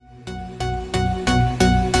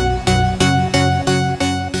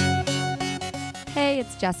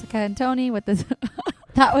Jessica and Tony with this.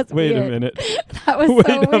 That was Wait weird. a minute. That was Wait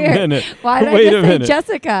so a weird. minute. Why did Wait I a just say minute.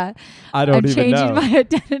 Jessica? I don't I'm even changing know. my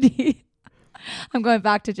identity. I'm going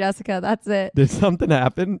back to Jessica. That's it. Did something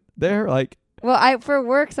happen there? Like, Well, for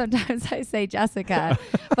work, sometimes I say Jessica.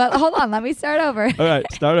 But hold on. Let me start over. all right,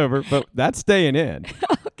 start over. But that's staying in.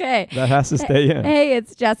 Okay. That has to stay in. Hey,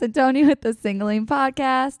 it's Jess and Tony with the Singling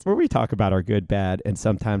Podcast. Where we talk about our good, bad, and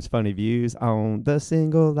sometimes funny views on the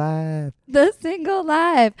single life. The Single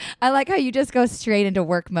Live. I like how you just go straight into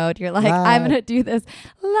work mode. You're like, I'm Live. going to do this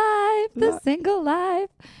live, the Single Live.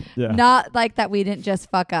 Yeah. Not like that we didn't just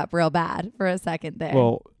fuck up real bad for a second there.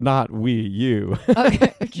 Well, not we, you.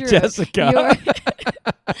 Okay, true. Jessica.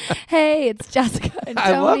 Hey, it's Jessica and Tony.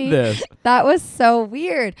 I love this. That was so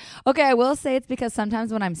weird. Okay, I will say it's because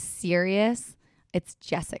sometimes when I'm serious, it's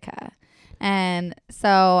Jessica. And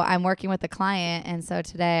so I'm working with a client, and so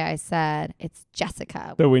today I said it's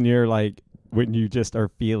Jessica. So when you just are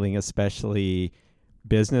feeling especially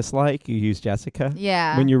business-like, you use Jessica.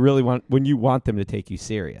 Yeah. When you want them to take you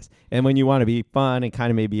serious, and when you want to be fun and kind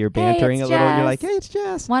of maybe you're bantering it's a little, you're Jess. like, "Hey, it's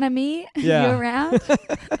Jess." Want to meet Yeah. you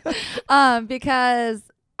around? Because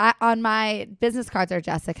on my business cards are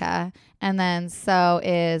Jessica, and then so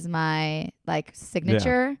is my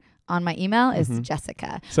signature on my email is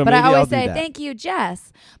Jessica. So but I maybe I'll always do say that. thank you,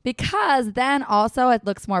 Jess, because then also it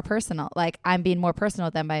looks more personal. Like I'm being more personal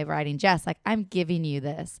with them by writing Jess. Like I'm giving you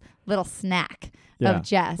this little snack of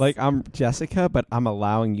Jess. Like I'm Jessica, but I'm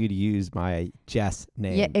allowing you to use my Jess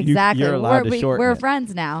name. Yeah, exactly. You're allowed to shorten we're it.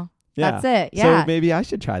 friends now. Yeah. That's it. Yeah. So maybe I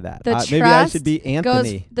should try that. The Maybe I trust should be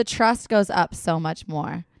Anthony. the trust goes up so much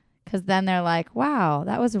more because then they're like, wow,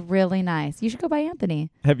 that was really nice. You should go by Anthony.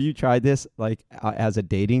 Have you tried this as a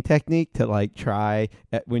dating technique to try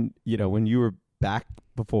when you were back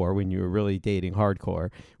before when you were really dating hardcore?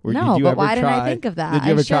 No, did you but ever why didn't I try- think of that? Did you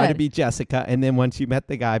I ever try to should. be Jessica? And then once you met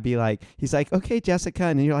the guy, he's like, okay, Jessica.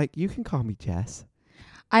 And then you're like, you can call me Jess.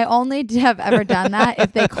 I only have ever done that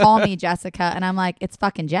if they call me Jessica and I'm like, it's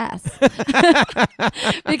fucking Jess.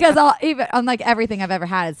 Because on everything I've ever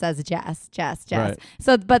had, it says Jess. Right.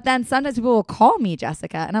 So, but then sometimes people will call me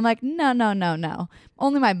Jessica and I'm like, no.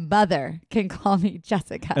 Only my mother can call me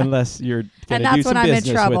Jessica. Unless you're going And to that's do some when I'm in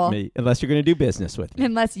business trouble. with me. Unless you're going to do business with me.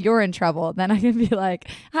 Unless you're in trouble, then I can be like,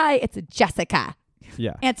 hi, it's Jessica.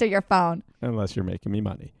 Yeah. Answer your phone. Unless you're making me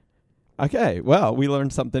money. Okay. Well, we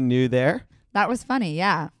learned something new there. That was funny.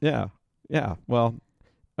 Yeah. Yeah. Yeah. Well,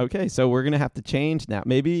 okay. So we're going to have to change now.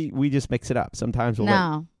 Maybe we just mix it up. Sometimes we'll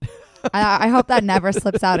No. I hope that never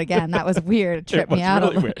slips out again. That was weird. It tripped was me out.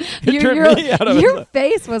 really a weird. little. It tripped me out. I was Your like-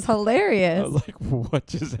 face was I hilarious. was like, what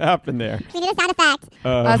just happened there? We need a sound effect.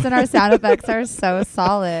 Us and our sound effects are so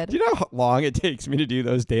solid. Do you know how long it takes me to do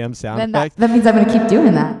those damn sound Then effects? that means I'm going to keep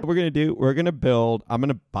doing that. What we're going to build, I'm going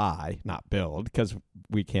to buy, not build, because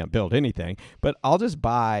we can't build anything, but I'll just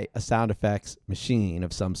buy a sound effects machine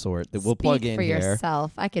of some sort that we'll plug Speak in for here.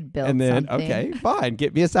 yourself. I could build And then, something. okay, fine,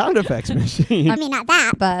 get me a sound effects machine. I mean, not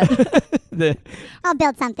that. But I'll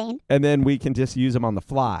build something. And then we can just use them on the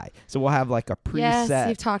fly. So we'll have like a preset. yes,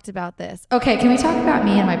 you've talked about this. Okay, can we talk about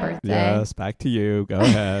me and my birthday? Yes, back to you. Go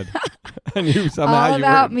ahead. I knew somehow All you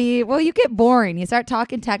about were. me. Well, you get boring. You start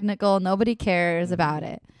talking technical. Nobody cares about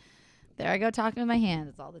it. There I go talking with my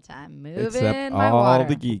hands all the time. Moving Except my all water.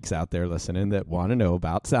 the geeks out there listening that want to know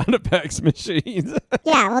about sound effects machines.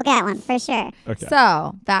 Yeah, we'll get one for sure. Okay.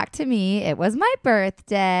 So back to me. It was my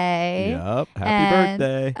birthday. Yep. Happy And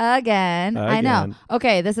birthday. Again. I know. Again.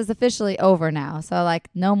 Okay, this is officially over now. So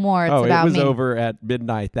no more. It's Oh, it about was me. over at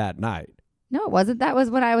midnight that night. No, it wasn't. That was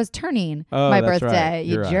when I was turning Oh, my that's birthday. right.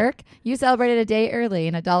 You You're right. jerk. You celebrated a day early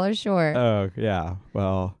and $1 short. Oh, yeah.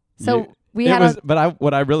 Well. So we it had was, but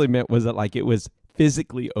what I really meant was that it was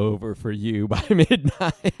physically over for you by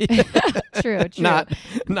midnight. true. not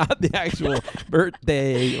the actual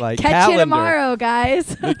birthday Catch calendar. you tomorrow,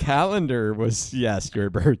 guys. The calendar was your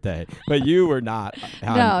birthday, but you were not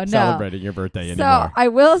No. celebrating your birthday So anymore. I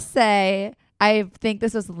will say, I think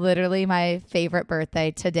this was literally my favorite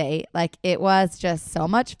birthday to date. It was just so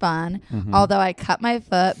much fun. Mm-hmm. Although I cut my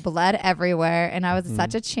foot, bled everywhere, and I was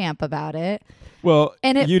such a champ about it. Well,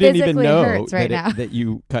 And it you didn't even physically know hurts right now. that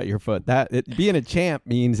you cut your foot. Being a champ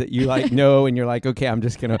means that you know, and you're like, okay, I'm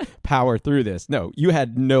just gonna power through this. No, you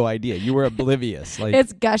had no idea. You were oblivious.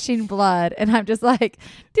 It's gushing blood, and I'm just like,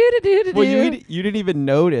 do. well, you didn't even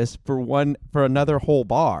notice for another whole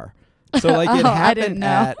bar. So it I didn't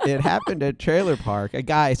happened at Trailer Park. A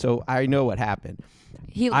guy. So I know what happened.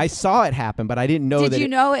 He, I saw it happen, but I didn't know did that. you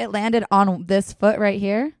know it landed on this foot right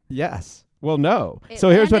here? Yes. Well, no. It So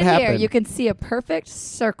here's what landed here. happened. You can see a perfect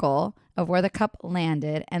circle of where the cup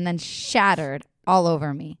landed and then shattered all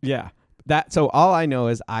over me. Yeah. So all I know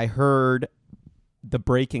is I heard the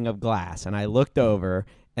breaking of glass, and I looked over,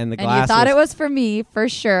 and the And glass. you thought it was for me for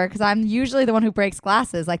sure, because I'm usually the one who breaks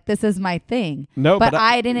glasses. Like, this is my thing. No, but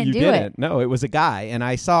I didn't you do didn't. it. No, it was a guy, and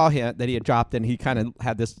I saw him that he had dropped, and he kind of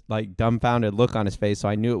had this like dumbfounded look on his face, so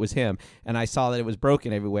I knew it was him. And I saw that it was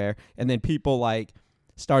broken everywhere, and then people like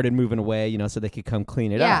started moving away, so they could come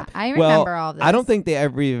clean it up. Yeah, I remember all this. I don't think they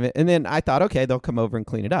ever even. And then I thought, okay, they'll come over and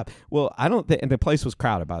clean it up. Well, I don't think. And the place was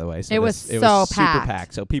crowded, by the way. So It was super packed.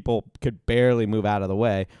 packed, so people could barely move out of the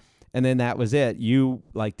way. And then that was it. You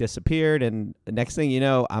like disappeared, and the next thing you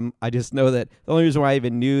know, I just know that the only reason why I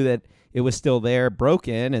even knew that it was still there,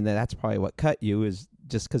 broken, and that's probably what cut you, is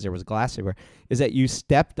just because there was glass everywhere, is that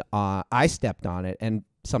I stepped on it, and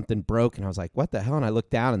something broke, and I was like, what the hell? And I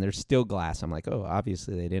looked down, and there's still glass. I'm like, oh,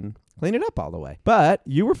 obviously they didn't clean it up all the way. But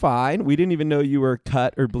you were fine. We didn't even know you were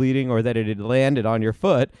cut or bleeding or that it had landed on your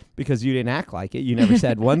foot, because you didn't act like it. You never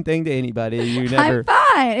said one thing to anybody. You never. I'm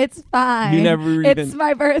fine. It's fine. You never It's even.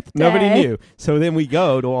 my birthday. Nobody knew. So then we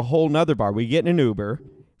go to a whole nother bar. We get in an Uber.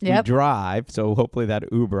 Yep. We drive. So hopefully that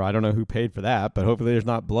Uber, I don't know who paid for that, but hopefully there's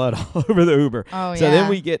not blood all over the Uber. Oh, So yeah. then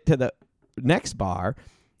we get to the next bar,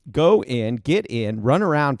 go in, get in, run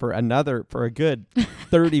around for a good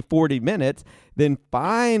 30, 40 minutes. Then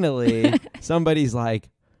finally somebody's like,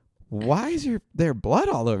 why is there blood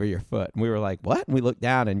all over your foot? And we were like, what? And we looked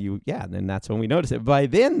down, and and then that's when we noticed it. By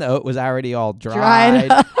then, though, it was already all dried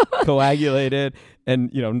up. coagulated.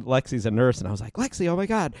 And, Lexi's a nurse, and I was like, Lexi, oh my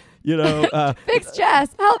God, Fix Jess.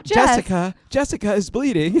 Help Jess. Jessica is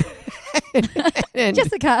bleeding. and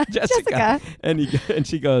Jessica. And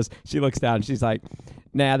she looks down, and she's like,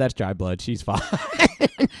 nah, that's dry blood. She's fine.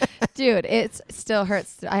 Dude, it still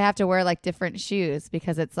hurts. I have to wear like different shoes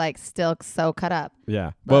because it's like still so cut up.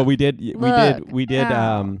 Yeah. Well, we did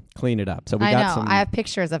Ow. clean it up. So we I got know. some. I have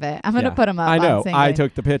pictures of it. I'm going to Yeah. put them up. I know. On I Singly.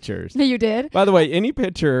 took the pictures. You did? By the way, any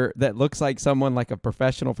picture that looks like someone like a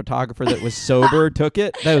professional photographer that was sober took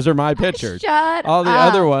it, those are my pictures. Shut All the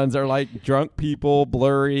up. other ones are like drunk people,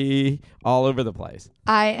 blurry, all over the place.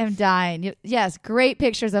 I am dying. Yes, great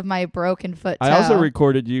pictures of my broken foot toe. I also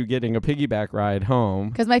recorded you getting a piggyback ride home.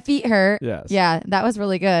 because my feet hurt. Yes. Yeah, that was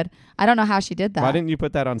really good. I don't know how she did that. Why didn't you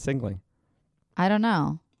put that on Singling? I don't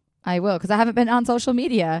know. I will, because I haven't been on social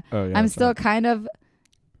media. Oh, yeah. I'm that's still right. kind of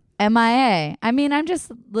MIA. I mean, I'm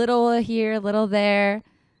just little here, little there.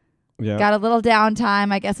 Yeah. Got a little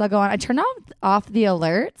downtime. I guess I'll go on. I turn off the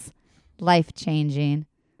alerts. Life changing.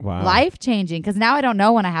 Wow. Life changing. Because now I don't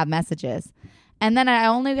know when I have messages. And then I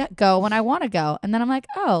only go when I want to go. And then I'm like,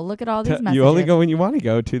 oh, look at all these messages. You only go when you want to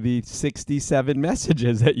go to the 67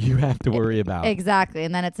 messages that you have to worry about. Exactly.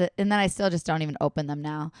 And then and then I still just don't even open them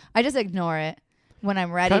now. I just ignore it when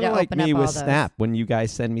I'm ready Kind to of like open me up all with those. Snap, when you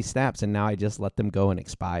guys send me snaps, and now I just let them go and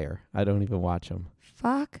expire. I don't even watch them.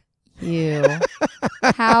 Fuck you.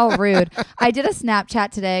 How rude. I did a Snapchat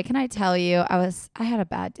today. Can I tell you? I had a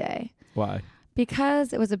bad day. Why?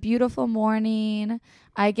 Because it was a beautiful morning.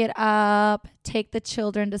 I get up, take the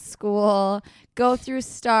children to school, go through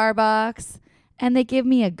Starbucks, and they give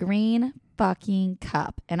me a green fucking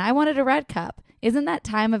cup. And I wanted a red cup. Isn't that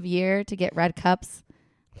time of year to get red cups?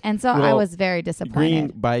 And so I Well, was very disappointed. Green,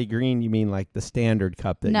 by green, you mean like the standard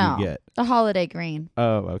cup that No. you get? The holiday green.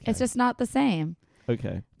 Oh, okay. It's just not the same.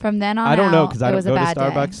 Okay. From then on I don't know, out, because I it don't was a go to bad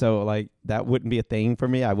Starbucks, day. so like that wouldn't be a thing for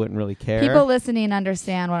me. I wouldn't really care. People listening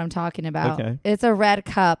understand what I'm talking about. Okay. It's a red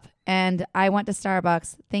cup, and I went to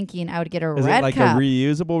Starbucks thinking I would get a Is red it like cup. a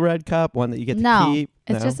reusable red cup, one that you get to No, keep?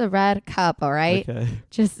 it's just a red cup, all right? Okay.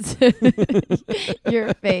 Just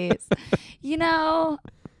your face.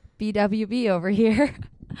 BWB over here.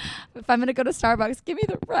 If I'm going to go to Starbucks, give me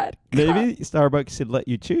the red cup. Maybe Starbucks should let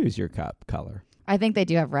you choose your cup color. I think they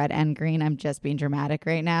do have red and green. I'm just being dramatic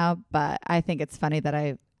right now, but I think it's funny that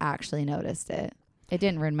I actually noticed it. It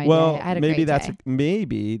didn't ruin my day. I had a maybe great day.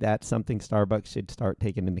 maybe that's something Starbucks should start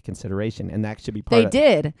taking into consideration, and that should be part They of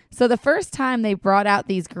did. So the first time they brought out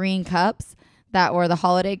these green cups that were the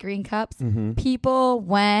holiday green cups, Mhm. people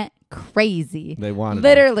went crazy. They wanted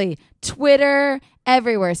Literally, Twitter,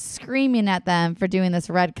 everywhere, screaming at them for doing this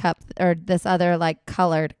red cup or this other like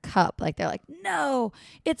colored cup. Like they're like, no,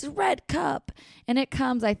 it's red cup. And it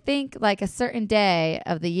comes, I think, like a certain day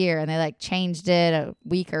of the year, and they like changed it a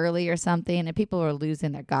week early or something, and people were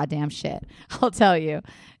losing their goddamn shit. I'll tell you.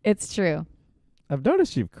 It's true. I've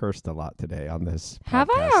noticed you've cursed a lot today on this. Have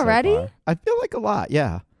I podcast so already? far. I feel like a lot.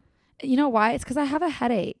 Yeah. You know why? It's because I have a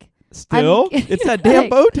headache. Still, it's that damn I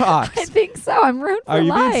Botox. think so. I'm ruined for Are you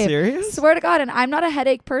life. being serious? Swear to God. And I'm not a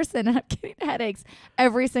headache person, and I'm getting headaches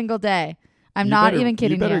every single day. I'm You not better- even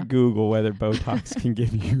kidding You better you. Google whether Botox can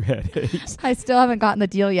give you headaches. I still haven't gotten the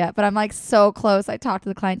deal yet, but I'm like so close. I talked to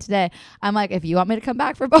the client today. I'm like, if you want me to come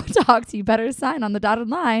back for Botox, you better sign on the dotted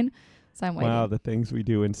line. So I'm waiting. Wow, the things we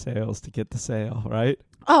do in sales to get the sale, right?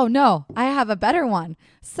 Oh no, I have a better one.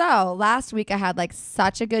 So last week I had like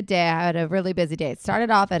such a good day. I had a really busy day. It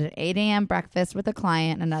started off at an 8 a.m. breakfast with a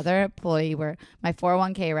client, another employee, where my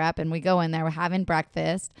 401k rep, and we go in there, we're having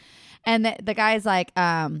breakfast. And the guy's like,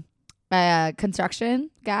 a construction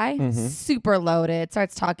guy, Mhm. super loaded,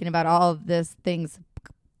 starts talking about all of this things,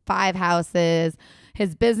 5 houses.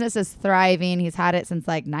 His business is thriving. He's had it since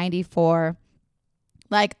like 94.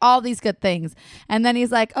 Like all these good things. And then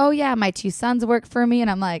he's like, oh yeah, my 2 sons work for me.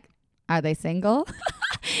 And I'm like, are they single?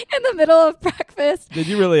 In the middle of breakfast. Did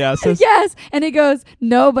you really ask this? Yes. And he goes,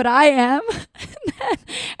 no, but I am.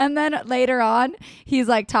 and then later on, he's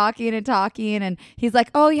like talking. And he's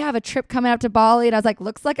like, oh, you have a trip coming up to Bali. And I was like,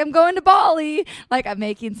 looks like I'm going to Bali. Like I'm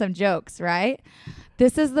making some jokes, right?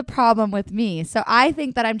 This is the problem with me. So I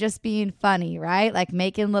think that I'm just being funny, right? Like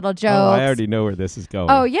making little jokes. Oh, I already know where this is going.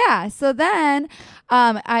 Oh yeah. So then,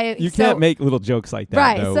 You can't make little jokes like that,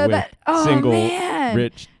 right. though, So with that single man.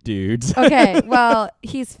 rich dudes. Okay. Well,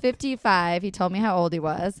 he's 55. He told me how old he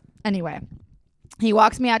was. Anyway, he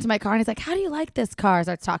walks me out to my car and he's like, how do you like this car?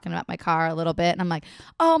 Starts talking about my car a little bit. And I'm like,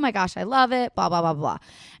 oh my gosh, I love it. Blah, blah, blah, blah.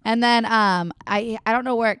 And then I don't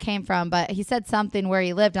know where it came from, but he said something where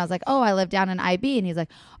he lived. And I was like, oh, I live down in IB. And he's like,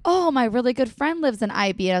 oh, my really good friend lives in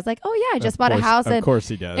IB. And I was like, oh yeah, I just bought a house Of course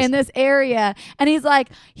he does. in this area. And he's like,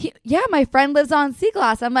 yeah, my friend lives on Sea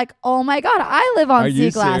Glass. I'm like, oh my God, I live on Are Sea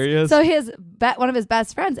you Glass. serious? So one of his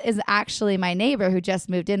best friends is actually my neighbor who just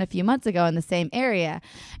moved in a few months ago in the same area.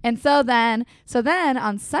 And so then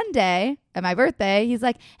on Sunday at my birthday, he's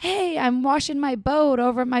like, hey, I'm washing my boat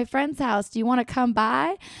over at my friend's house. Do you want to come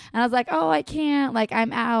by? And I was like, oh, I can't. Like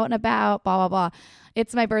I'm out and about, blah, blah, blah.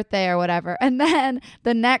 It's my birthday or whatever. And then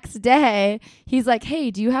the next day, he's like, hey,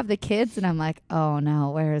 do you have the kids? And I'm like, oh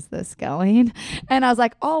no, where is this going? And I was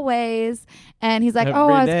like, always. And he's like,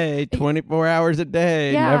 Every day, 24 hours a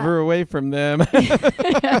day, Yeah. never away from them.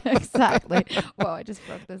 exactly. Whoa, I just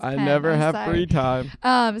broke this I pen. never I'm have sorry. free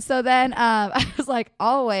time. So then I was like,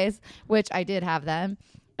 always, which I did have them.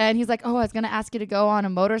 And he's like, oh, I was going to ask you to go on a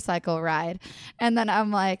motorcycle ride. And then I'm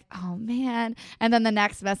like, oh man. And then the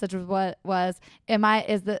next message was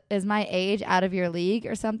is my age out of your league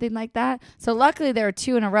or something like that? So luckily there were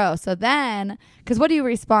 2 in a row. So then, cause what do you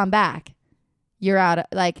respond back? You're out of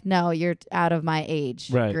no, you're out of my age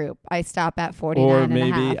Right. group. I stop at 49 Or and a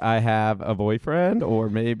maybe half. I have a boyfriend, or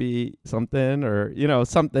maybe something, or,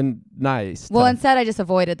 something nice. Well, to- instead I just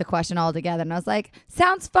avoided the question altogether, and I was like,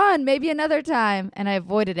 "Sounds fun, maybe another time," and I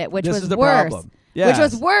avoided it, which this was is the worse. problem. Yes. Which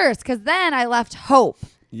was worse because then I left hope.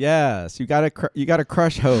 Yes, you gotta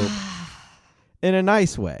crush hope in a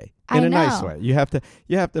nice way. In I a nice know. way, you have to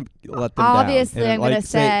let them Obviously, down. I'm gonna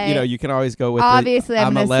say- you can always go with Obviously,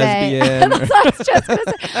 I'm I'm a gonna say. lesbian. That's what I was just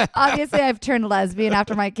gonna say. Obviously, I've turned lesbian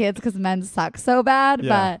after my kids because men suck so bad.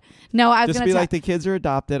 Yeah. But no, I was Just gonna be tell- like, the kids are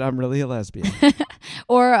adopted. I'm really a lesbian.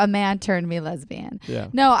 or a man turned me lesbian. Yeah.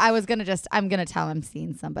 No, I was gonna I'm gonna tell him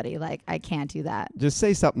seeing somebody. Like I can't do that. Just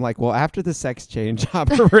say something like, well, after the sex change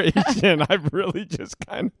operation, I've really just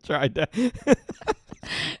kind of tried to.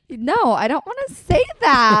 No, I don't want to say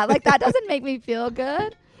that. Like that doesn't make me feel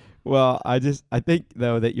good. Well, I think,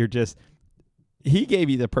 though, that he gave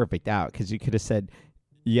you the perfect out, because you could have said,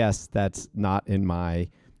 yes, that's not in my,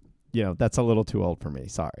 that's a little too old for me.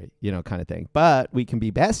 Sorry, kind of thing. But we can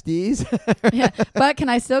be besties. Yeah, but can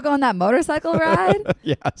I still go on that motorcycle ride?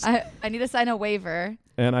 Yes. I need to sign a waiver.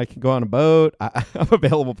 And I can go on a boat. I'm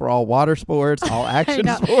available for all water sports, all action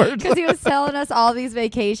sports. Because he was telling us all these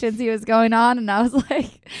vacations he was going on, and I was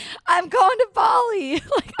like, I'm going to Bali.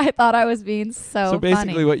 Like I thought I was being so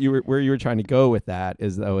basically, funny. where you were trying to go with that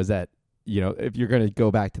is that if you're going to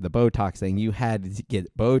go back to the Botox thing, you had to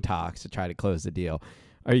get Botox to try to close the deal.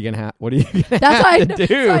 Are you gonna have? What are you gonna That's have what to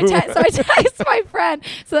do? So I text my friend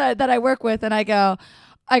that I work with, and I go,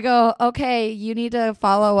 okay, you need to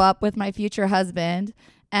follow up with my future husband,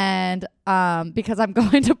 and because I'm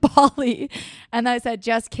going to Bali. And then I said,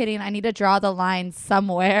 just kidding, I need to draw the line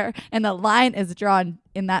somewhere, and the line is drawn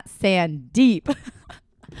in that sand deep.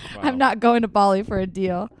 I'm not going to Bali for a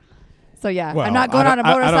deal. So yeah, Well, I'm not going on a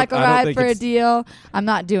I don't motorcycle ride think for a it's- deal. I'm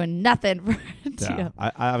not doing nothing for a deal.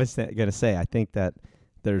 Yeah, I was gonna say, I think that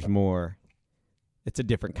there's more. It's a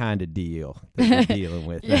different kind of deal that we're dealing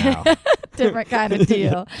with now. Different kind of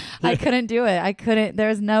deal. I couldn't do it.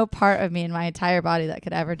 There's no part of me in my entire body that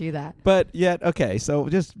could ever do that. But yet, okay, so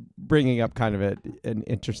just bringing up kind of an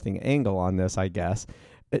interesting angle on this, I guess,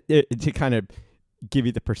 to kind of give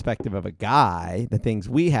you the perspective of a guy, the things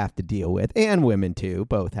we have to deal with, and women too.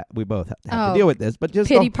 We both have to deal with this. But just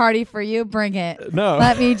pity party for you, bring it. No.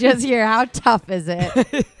 Let me just hear, how tough is it?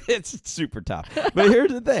 It's super tough. But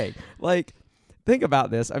here's the thing. Like, think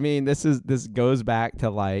about this. I mean, this goes back to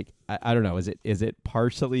like, I don't know, is it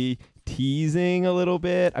partially teasing a little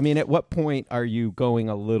bit? I mean, at what point are you going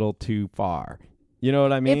a little too far? You know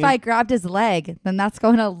what I mean? If I grabbed his leg, then that's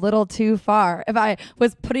going a little too far. If I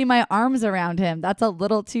was putting my arms around him, that's a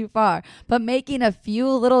little too far. But making a few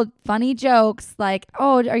little funny jokes like,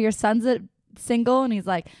 oh, are your sons single? And he's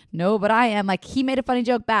like, no, but I am. Like, he made a funny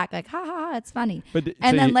joke back. Like, ha, ha, ha, it's funny.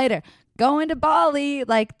 And then later, going to Bali,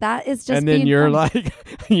 like, that is just And then you're funny.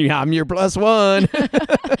 like, yeah, I'm your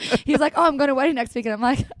 +1. He's like, oh, I'm going to a wedding next week. And I'm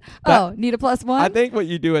like, oh, need a +1? I think what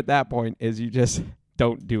you do at that point is you just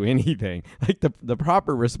don't do anything. Like the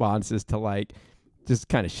proper response is to like just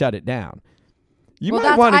kind of shut it down. You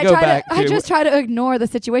might want to go back to... I just try to ignore the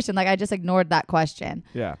situation. Like, I just ignored that question.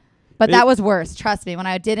 Yeah. But that was worse. Trust me. When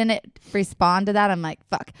I didn't respond to that, I'm like,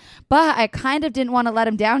 fuck. But I kind of didn't want to let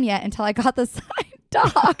him down yet until I got the signed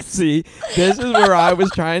docs. See, this is where I was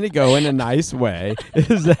trying to go in a nice way,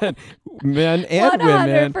 is that men and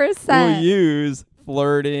 100%. women will use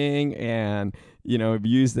flirting and,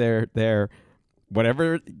 use their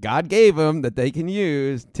whatever God gave them that they can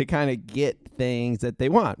use to kind of get things that they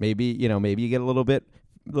want. Maybe you get a little bit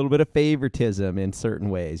of favoritism in certain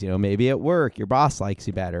ways. Maybe at work your boss likes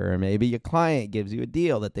you better, or maybe your client gives you a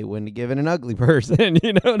deal that they wouldn't have given an ugly person.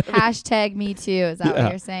 You know what I mean? Hashtag me too. Is that what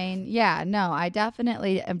you're saying? Yeah, no, I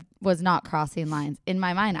definitely was not crossing lines. In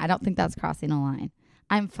my mind, I don't think that's crossing a line.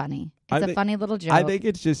 I'm funny. It's a funny little joke. I think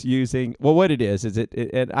it's just using, well, what it is it,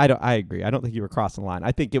 and I agree. I don't think you were crossing the line.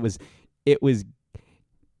 I think it was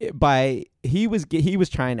he was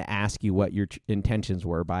trying to ask you what your intentions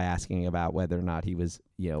were by asking about whether or not he was,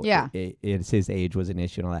 his age was an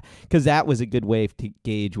issue and all that. Because that was a good way to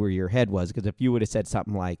gauge where your head was. Because if you would have said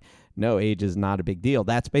something like, no, age is not a big deal,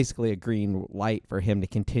 that's basically a green light for him to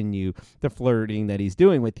continue the flirting that he's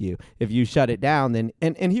doing with you. If you shut it down, then,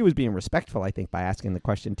 and he was being respectful, I think, by asking the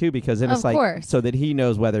question too, because then it's like, so that he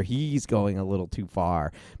knows whether he's going a little too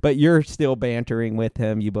far. But you're still bantering with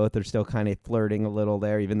him. You both are still kind of flirting a little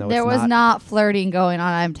there, even though there was not flirting going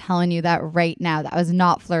on. I'm telling you that right now. That was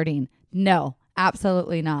not flirting. No.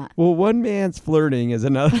 Absolutely not. Well, one man's flirting is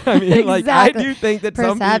another. I mean, exactly. Like, I do think that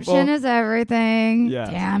perception is everything. Yeah.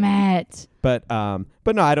 Damn it. But no,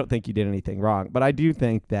 I don't think you did anything wrong. But I do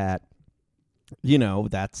think that,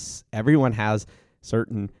 that's everyone has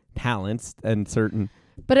certain talents and certain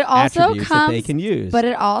but it also attributes that they can use. But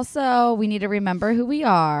it also, we need to remember who we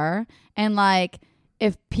are. And like,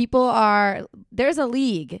 if people are, there's a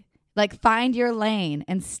league. Like, find your lane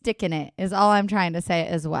and stick in it is all I'm trying to say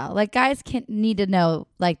as well. Like, guys need to know,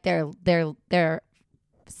 like, their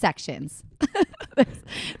sections.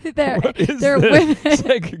 they're women.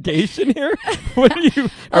 Segregation here? What are you?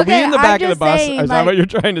 Are we in the back of the bus? Is that what you're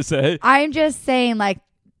trying to say? I'm just saying, like,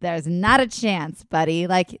 there's not a chance, buddy.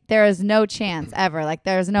 Like, there is no chance ever. Like,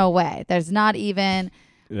 there's no way. There's not even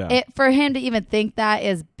for him to even think that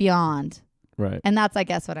is beyond. Right. And that's, I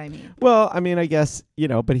guess, what I mean. Well, I mean, I guess,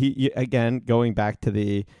 but again, going back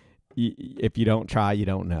to if you don't try, you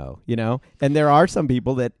don't know, And there are some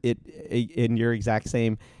people that in your exact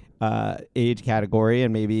same age category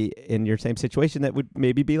and maybe in your same situation that would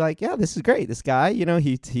maybe be like, yeah, this is great. This guy,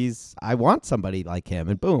 he's I want somebody like him,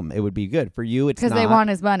 and boom, it would be good. For you, it's not. Because they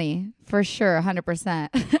want his money, for sure,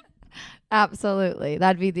 100%. Absolutely.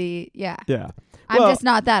 That'd be Yeah. I'm just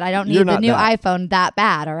not that. I don't need the new iPhone that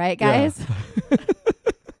bad. All right, guys. Yeah.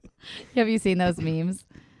 Have you seen those memes?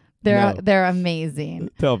 They're amazing.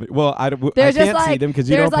 Tell me. Well, I can't see them because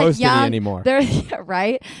you don't post any anymore.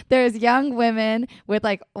 Right? There's young women with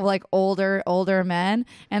like older men,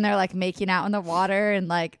 and they're like making out in the water and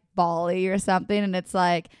like Bali or something, and it's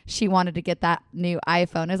like she wanted to get that new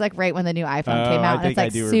iPhone. It was like right when the new iPhone came out, and it's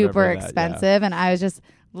like super expensive, and I was just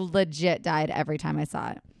legit died every time I saw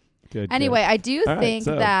it. Good. Anyway, I do think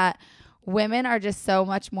that women are just so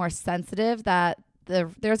much more sensitive that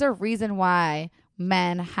there's a reason why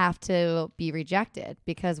men have to be rejected,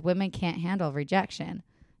 because women can't handle rejection.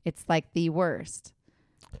 It's like the worst.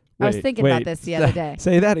 I was thinking about this the other day.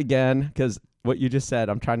 Say that again, because what you just said,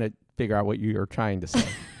 I'm trying to figure out what you're trying to say.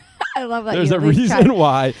 I love that. There's a reason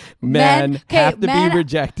why men have to be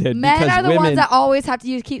rejected. Men are the ones that always have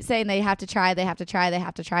to keep saying they have to try, they have to try, they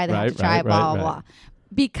have to try, they have to try, blah, blah, blah.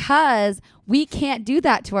 Because we can't do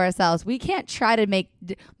that to ourselves. We can't try to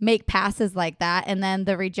make passes like that, and then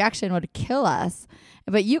the rejection would kill us.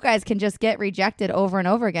 But you guys can just get rejected over and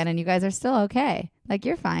over again, and you guys are still okay. Like,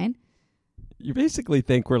 you're fine. You basically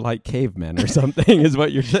think we're like cavemen or something is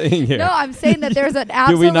what you're saying here. No, I'm saying that there's an Do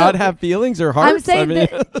absolute. we not have feelings or hearts? I'm saying I mean,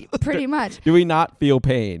 that pretty much. do we not feel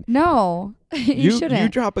pain? No, you shouldn't. You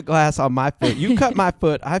drop a glass on my foot. You cut my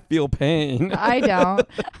foot. I feel pain. I don't.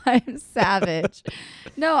 I'm savage.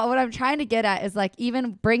 No, what I'm trying to get at is like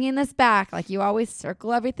even bringing this back, like you always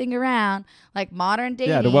circle everything around, like modern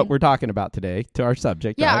dating. Yeah, to what we're talking about today, to our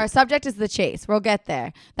subject. Yeah, right? our subject is the chase. We'll get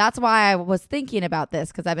there. That's why I was thinking about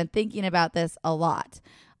this because I've been thinking about this a lot.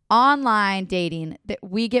 Online dating,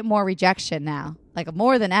 we get more rejection now, like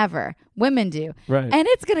more than ever. Women do. Right. And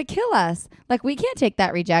it's going to kill us. Like we can't take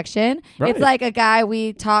that rejection. Right. It's like a guy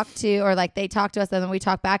we talk to or like they talk to us and then we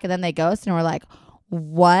talk back and then they ghost and we're like,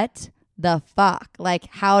 what the fuck? Like,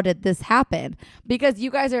 how did this happen? Because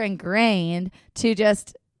you guys are ingrained to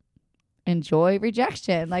just enjoy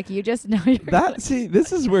rejection. Like you just know you're See,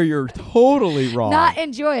 this is where you're totally wrong. not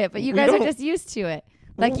enjoy it, but you We guys are don't- just used to it.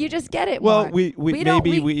 Like you just get it well, more. we don't-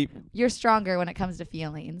 maybe You're stronger when it comes to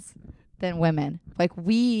feelings than women. Like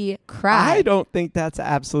we cry. I don't think that's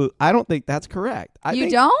I don't think that's correct.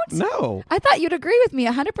 You don't? No. I thought you'd agree with me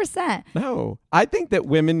 100%. No. I think that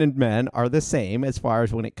women and men are the same as far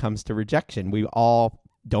as when it comes to rejection. We all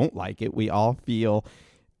don't like it. We all feel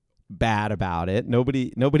bad about it.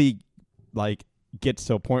 Nobody like gets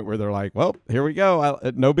to a point where they're like, well, here we go.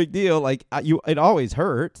 No big deal. Like it always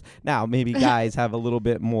hurts. Now, maybe guys have a little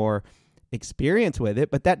bit more experience with it,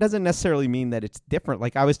 but that doesn't necessarily mean that it's different.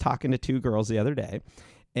 Like I was talking to two girls the other day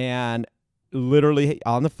and literally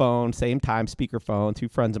on the phone, same time, speakerphone, two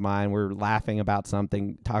friends of mine were laughing about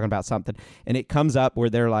something, talking about something. And it comes up where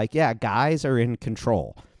they're like, yeah, guys are in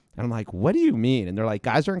control. And I'm like, what do you mean? And they're like,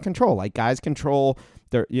 guys are in control. Like guys control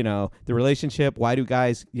their, the relationship. Why do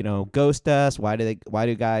guys, ghost us? Why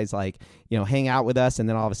do guys like, hang out with us? And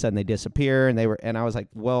then all of a sudden they disappear and I was like,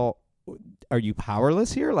 well, are you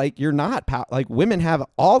powerless here? Like you're not like women have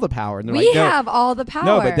all the power. And they're We like, no. have all the power.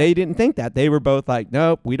 No, but they didn't think that. They were both like,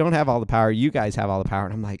 nope, we don't have all the power. You guys have all the power.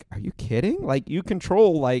 And I'm like, are you kidding? Like you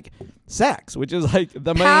control like sex, which is like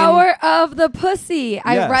the main Power of the Pussy.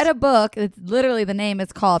 I Yes. read a book. It's literally the name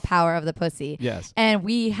is called Power of the Pussy. Yes. And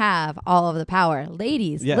we have all of the power.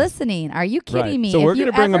 Ladies, Yes. listening. Are you kidding Right. me? So If we're you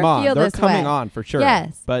going to bring them ever on. feel They're this coming way- on for sure.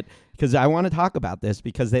 Yes. But because I want to talk about this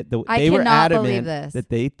because they I were cannot believe adamant this. that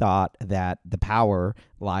they thought that the power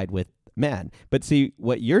lied with men. But see,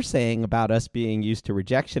 what you're saying about us being used to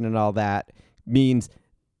rejection and all that means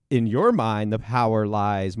in your mind, the power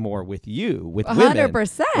lies more with you, with women.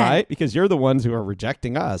 100%. Right? Because you're the ones who are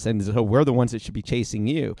rejecting us. And so we're the ones that should be chasing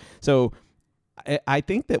you. So I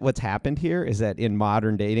think that what's happened here is that in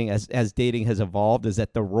modern dating, as dating has evolved, is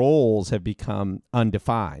that the roles have become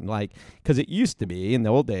undefined. Like, because it used to be in the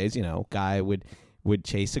old days, guy would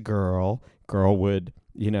chase a girl would,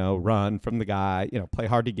 run from the guy, play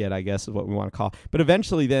hard to get, I guess is what we want to call. But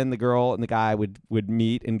eventually then the girl and the guy would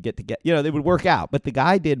meet and get, they would work out. But the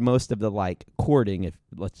guy did most of the like courting, if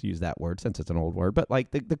let's use that word since it's an old word. But like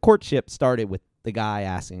the courtship started with the guy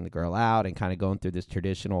asking the girl out and kind of going through this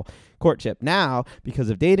traditional courtship. Now, because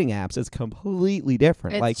of dating apps, it's completely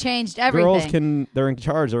different. It's like changed everything. they're in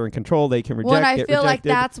charge, they're in control, they can reject. Well, and I get feel like rejected.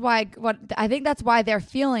 that's why. I think that's why they're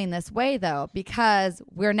feeling this way, though, because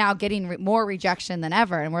we're now getting more rejection than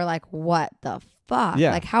ever, and we're like, "What the fuck?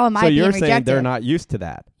 Yeah. Like, how am I So being you're rejected?" saying they're not used to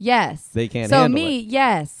that. Yes, They can't So handle me, it.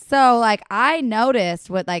 yes. So like, I noticed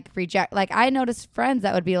what like reject. Like, I noticed friends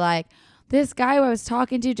that would be like, "This guy who I was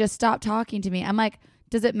talking to just stopped talking to me." I'm like,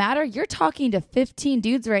 does it matter? You're talking to 15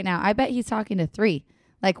 dudes right now. I bet he's talking to 3.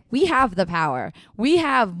 Like, we have the power. We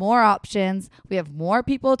have more options. We have more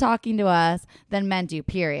people talking to us than men do,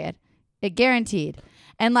 period. It guaranteed.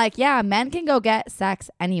 And like, yeah, men can go get sex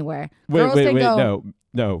anywhere. Girls can go,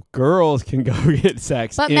 no. Girls can go get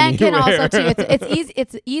sex, but men can anywhere. also too. It's easy.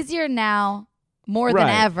 It's easier now more than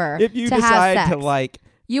Right. ever If you to have decide sex. to like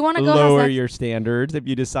you want to go lower have sex. your standards, if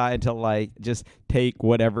you decide to like just take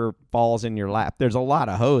whatever falls in your lap, there's a lot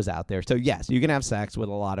of hoes out there. So yes, you can have sex with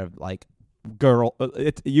a lot of like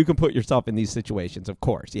you can put yourself in these situations, of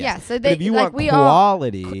course. Yes. Yeah, so But they if you like want we all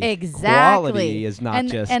quality, exactly quality is not and,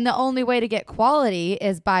 just and the only way to get quality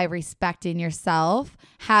is by respecting yourself,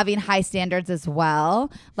 having high standards as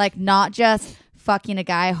well, like not just fucking a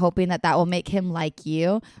guy hoping that will make him like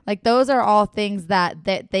you. Like those are all things that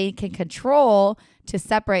they can control to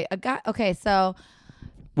separate a guy. Okay, so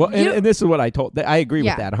well, and this is what I told. I agree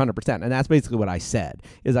Yeah. with that 100%. And that's basically what I said.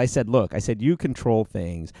 I said, you control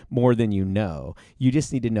things more than you know. You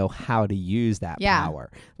just need to know how to use that Yeah. power.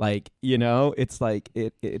 Like, it's like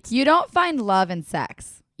it's you don't find love in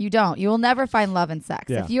sex. You don't. You will never find love in sex.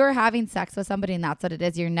 Yeah. If you're having sex with somebody and that's what it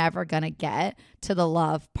is, you're never going to get to the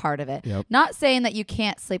love part of it. Yep. Not saying that you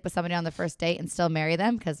can't sleep with somebody on the first date and still marry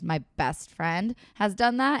them, because my best friend has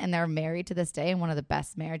done that and they're married to this day in one of the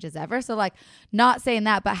best marriages ever. So like, not saying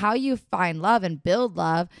that, but how you find love and build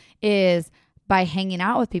love is by hanging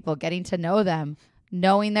out with people, getting to know them,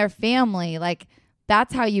 knowing their family. Like,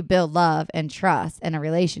 that's how you build love and trust in a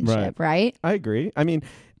relationship, right? I agree. I mean,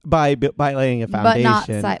 by laying a foundation,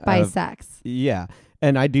 But not by of- sex. Yeah.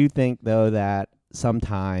 And I do think though that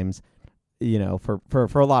sometimes, you know, for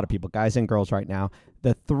a lot of people, guys and girls right now,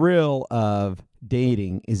 the thrill of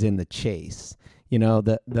dating is in the chase. You know,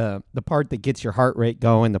 the part that gets your heart rate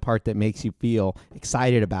going, the part that makes you feel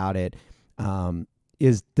excited about it,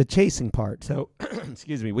 is the chasing part. So,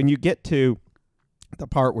 excuse me, when you get to the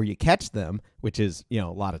part where you catch them, which is, you know,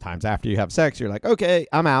 a lot of times after you have sex, you're like, okay,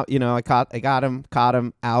 I'm out. You know, I got him,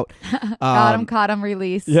 out. Caught him,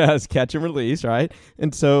 release. Yes, catch and release, right?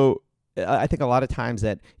 And so I think a lot of times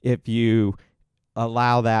that if you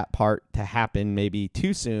allow that part to happen maybe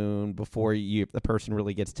too soon before the person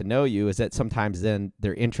really gets to know you, is that sometimes then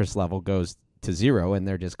their interest level goes to zero and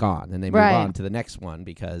they're just gone and they move Right. on to the next one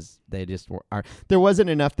because they just there wasn't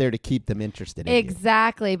enough there to keep them interested in you.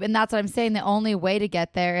 Exactly. And that's what I'm saying. The only way to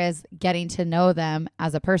get there is getting to know them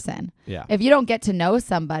as a person. Yeah. If you don't get to know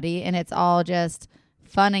somebody and it's all just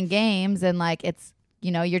fun and games and like it's,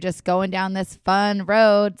 you know, you're just going down this fun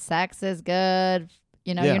road, sex is good,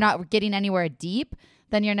 you know, Yeah. you're not getting anywhere deep,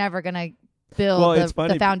 then you're never going to build Well, it's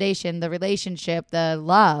funny the foundation, the relationship, the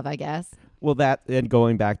love, I guess. Well, that, and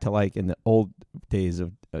going back to like in the old days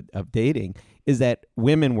of dating, is that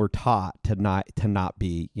women were taught to not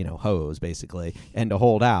be, you know, hoes basically, and to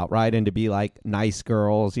hold out, right, and to be like nice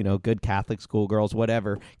girls, you know, good Catholic school girls,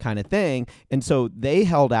 whatever kind of thing. And so they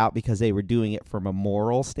held out because they were doing it from a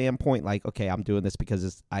moral standpoint, like, okay, I'm doing this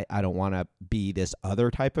because I don't want to be this other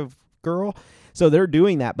type of girl. So they're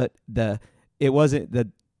doing that, but it wasn't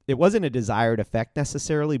a desired effect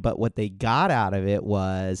necessarily, but what they got out of it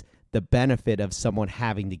was the benefit of someone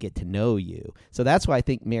having to get to know you. So that's why I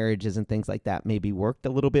think marriages and things like that maybe worked a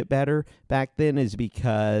little bit better back then, is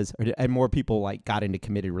because, and more people like got into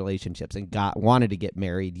committed relationships and wanted to get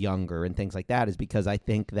married younger and things like that, is because I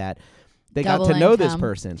think that they Double got to know this income.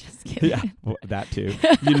 person. Just kidding. Yeah, well, that too.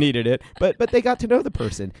 You needed it. But they got to know the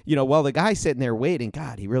person. You know, while the guy's sitting there waiting,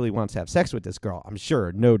 God, he really wants to have sex with this girl. I'm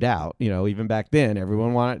sure, no doubt. You know, even back then,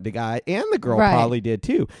 everyone wanted, the guy and the girl Right. probably did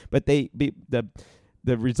too. But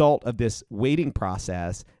the result of this waiting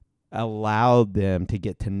process allowed them to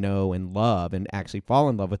get to know and love and actually fall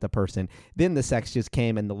in love with the person. Then the sex just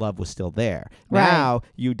came and the love was still there. Right. Now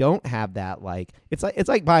you don't have that, like it's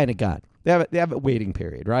like buying a gun. They have a waiting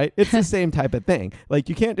period, right? It's the same type of thing. Like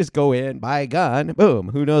you can't just go in, buy a gun, boom,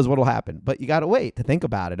 who knows what'll happen. But you got to wait to think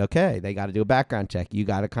about it. Okay, they got to do a background check. You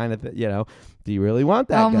got to kind of, you know, do you really want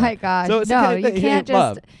that Oh gun? my gosh. So it's the No, kind of you thing. can't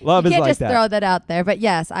Love. just Love you is can't like just that. throw that out there. But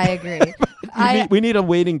yes, I agree. We need a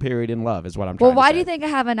waiting period in love is what I'm trying Well, to why say. do you think I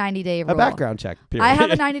have a 90-day rule? A background check period. I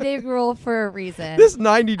have a 90-day rule for a reason. This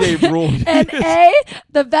 90-day rule. And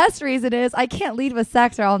the best reason is I can't lead with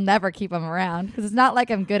sex or I'll never keep them around because it's not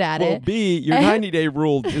like I'm good at Well, it. B, your 90-day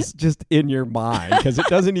rule is just in your mind because it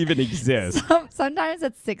doesn't even exist. Sometimes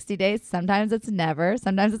it's 60 days. Sometimes it's never.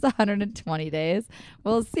 Sometimes it's 120 days.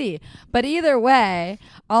 We'll see. But either way,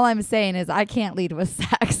 all I'm saying is I can't lead with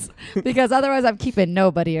sex because otherwise I'm keeping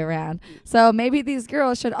nobody around. So maybe these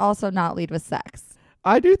girls should also not lead with sex.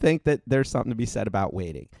 I do think that there's something to be said about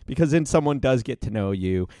waiting because then someone does get to know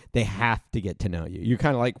you. They have to get to know you. You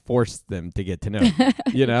kind of like force them to get to know you,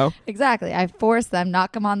 you know? Exactly. I force them,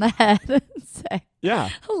 knock them on the head and say, Yeah.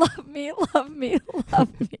 love me, love me,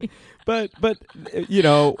 love me. But you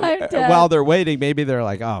know, I'm dead. while they're waiting, maybe they're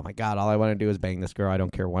like, oh my God, all I want to do is bang this girl. I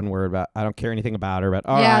don't care I don't care anything about her. But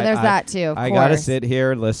all Yeah, right, there's that too. Of I gotta course. sit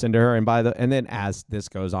here and listen to her, and then as this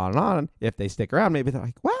goes on and on, if they stick around, maybe they're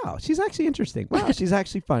like, "Wow, she's actually interesting. Wow, she's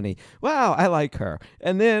actually funny. Wow, I like her."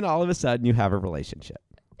 And then all of a sudden, you have a relationship,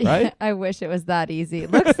 right? I wish it was that easy.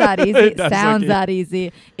 It looks that easy. It It does sounds look that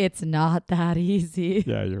easy. It's not that easy.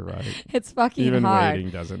 Yeah, you're right. It's fucking Even hard. waiting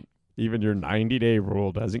doesn't. Even your 90-day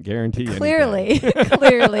rule doesn't guarantee Clearly, anything.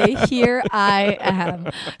 clearly, here I am,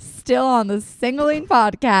 still on the Singling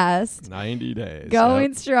podcast, 90 days.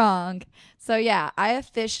 going strong. So yeah, I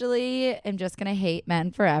officially am just gonna hate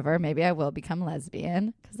men forever. Maybe I will become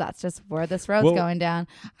lesbian because that's just where this road's Well- going down.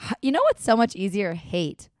 You know what's so much easier?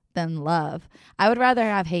 Hate than love. I would rather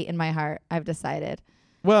have hate in my heart. I've decided.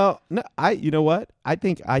 Well, no, you know what? I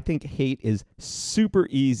think hate is super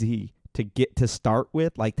easy to get to start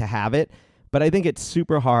with, like to have it, but I think it's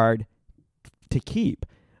super hard to keep.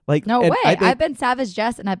 Like, No and way. I think- I've been Savage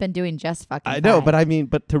Jess and I've been doing just fucking I know, fine. but I mean,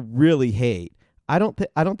 but to really hate, I don't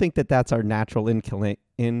think that that's our natural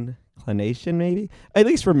inclination. Maybe, at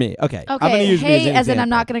least for me. Okay, I'm gonna Okay, use me as hate an as in I'm example.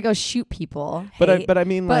 not going to go shoot people. But Hate. I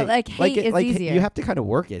mean, But, like hate is easier. You have to kind of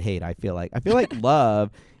work at hate. I feel like love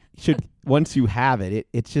should once you have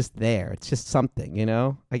it's just there. It's just something, you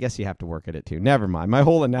know. I guess you have to work at it too. Never mind. My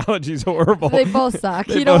whole analogy's horrible. They both suck.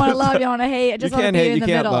 They You don't both want to love, suck. you don't want to hate. Just you want can't to be hate. in You the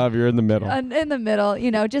can't middle. love. You're in the middle. In the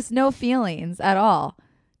middle, just no feelings at all.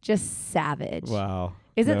 Just savage. Wow.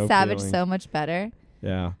 Isn't No savage feelings. so much better?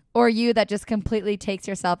 Yeah. Or you that just completely takes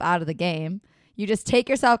yourself out of the game. You just take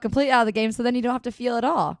yourself completely out of the game so then you don't have to feel at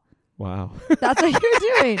all. Wow. That's what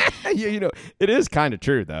you're doing. you know, it is kind of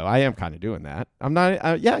true though. I am kind of doing that. I'm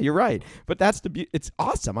not. Yeah, you're right. But that's it's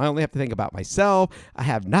awesome. I only have to think about myself. I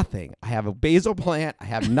have nothing. I have a basil plant. I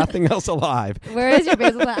have nothing else alive. Where is your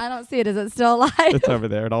basil plant? I don't see it. Is it still alive? It's over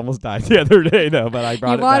there. It almost died the other day though, but I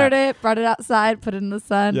brought You it watered back. it, brought it outside, put it in the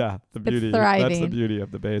sun. Yeah, the beauty. That's thriving. the beauty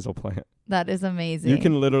of the basil plant. That is amazing. You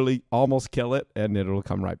can literally almost kill it, and it'll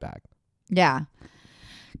come right back. Yeah.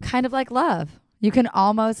 Kind of like love. You can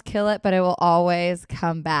almost kill it, but it will always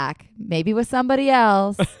come back. Maybe with somebody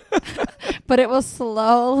else, but it will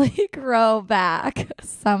slowly grow back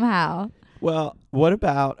somehow. Well, what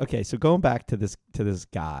about so going back to this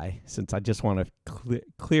guy, since I just want to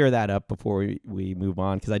clear that up before we move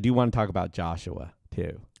on, because I do want to talk about Joshua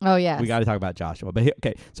too. Oh, yes. We got to talk about Joshua. But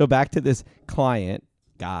okay, so back to this client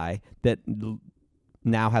guy that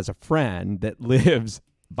now has a friend that lives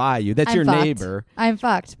by you. That's I'm your fucked. neighbor. I'm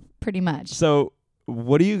fucked, pretty much. So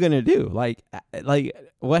what are you gonna do? Like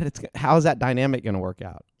how is that dynamic gonna work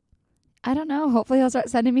out? I don't know. Hopefully he'll start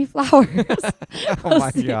sending me flowers. Oh We'll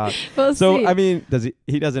my see. god! We'll So see. I mean,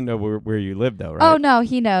 he doesn't know where you live though, right? Oh, no,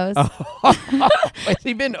 he knows. Has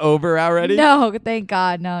he been over already? No, thank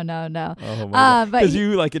God. No. Oh my But Because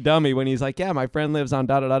you like a dummy when he's like, yeah, my friend lives on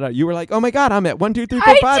da da da da. You were like, oh my god, I'm at 1, 2, 3,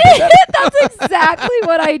 4, 5. I did. That's exactly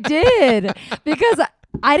what I did because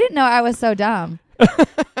I didn't know I was so dumb.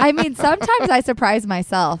 I mean, sometimes I surprise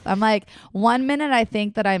myself. I'm like, 1 minute I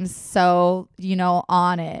think that I'm so,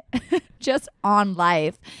 on it, just on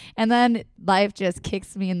life. And then life just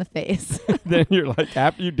kicks me in the face. Then you're like,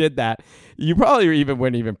 after you did that, you probably even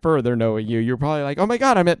went even further knowing you. You're probably like, oh my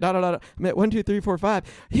god, I'm at da da da. I'm at 1, 2, 3, 4, 5.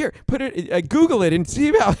 Here, put it, Google it and see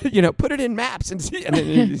about, put it in maps and see. And then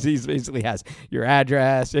he basically has your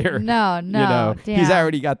address. Your, No. he's damn.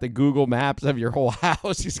 already got the Google Maps of your whole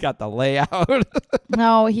house. He's got the layout.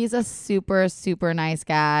 No, he's a super, super nice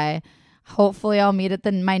guy. Hopefully I'll meet at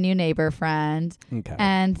my new neighbor friend Okay.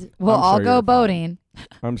 and we'll I'm all sure go you're fine. boating.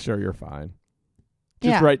 I'm sure you're fine.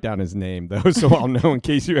 Just Yeah. write down his name, though, so I'll know in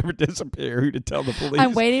case you ever disappear who to tell the police.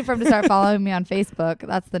 I'm waiting for him to start following me on Facebook.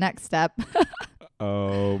 That's the next step.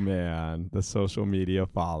 Oh, man. The social media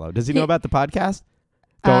follow. Does he know He- about the podcast?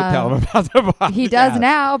 Don't tell him about the podcast. He does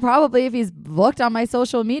now, probably if he's looked on my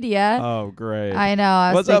social media. Oh, great. I know.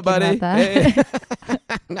 I was What's up, thinking buddy? about that.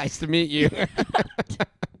 Hey. Nice to meet you.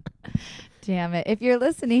 Damn it. If you're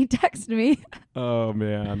listening, text me. Oh,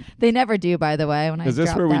 man. They never do, by the way, when I Is this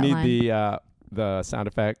drop where we that need line. the sound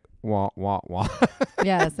effect? Wah, wah, wah.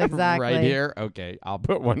 Yes, exactly. Right here? Okay, I'll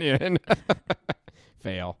put one in.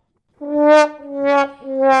 Fail.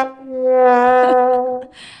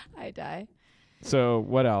 I die. So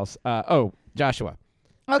what else? Joshua.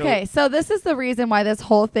 Okay, so this is the reason why this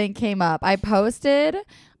whole thing came up. I posted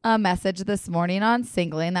a message this morning on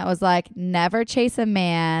Singling that was like, never chase a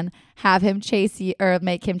man, have him chase you or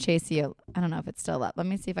make him chase you. I don't know if it's still up. Let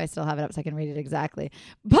me see if I still have it up so I can read it exactly.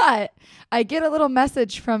 But I get a little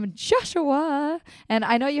message from Joshua, and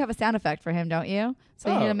I know you have a sound effect for him, don't you? So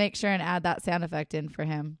you need Oh. to make sure and add that sound effect in for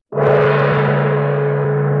him. All right,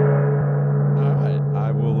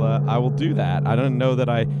 I will do that. I don't know that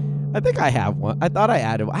I think I have one. I thought I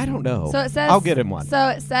added one. I don't know. So it says, I'll get him one. So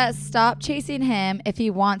it says, stop chasing him. If he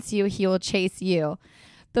wants you, he will chase you.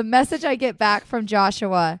 The message I get back from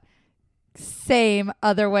Joshua, same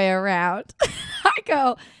other way around. I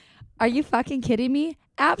go, are you fucking kidding me?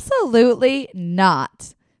 Absolutely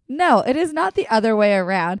not. No, it is not the other way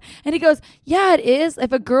around. And he goes, yeah, it is.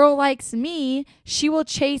 If a girl likes me, she will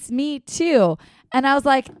chase me too. And I was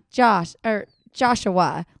like,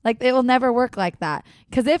 Joshua, like it will never work like that.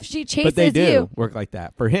 Because if she chases But they do you, work like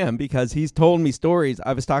that for him because he's told me stories.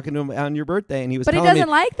 I was talking to him on your birthday, and he was but he telling me doesn't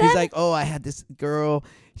like that. he's like, "Oh, I had this girl.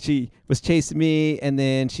 She was chasing me, and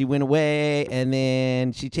then she went away, and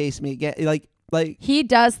then she chased me again." Like He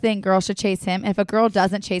does think girls should chase him. If a girl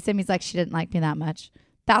doesn't chase him, he's like, she didn't like me that much.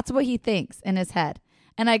 That's what he thinks in his head.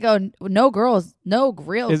 And I go, no girls, no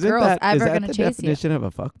real girls ever going to chase you. Is that the definition of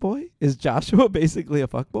a fuckboy? Is Joshua basically a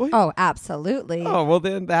fuckboy? Oh, absolutely. Oh, well,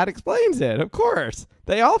 then that explains it. Of course.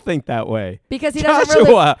 They all think that way. Because he doesn't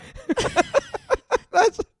really... Joshua!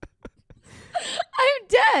 That's... I'm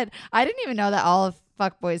dead. I didn't even know that all of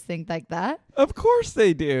fuckboys think like that. Of course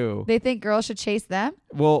they do. They think girls should chase them?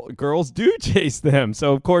 Well, girls do chase them.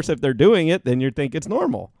 So, of course, if they're doing it, then you think it's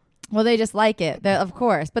normal. Well, they just like it, of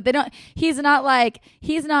course. But they don't. He's not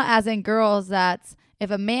as in girls that's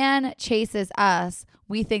if a man chases us,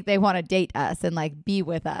 we think they want to date us and like be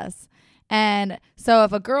with us. And so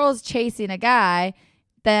if a girl's chasing a guy,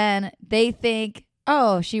 then they think,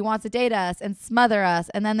 oh, she wants to date us and smother us.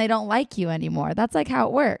 And then they don't like you anymore. That's like how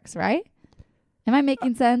it works, right? Am I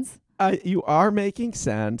making sense? You are making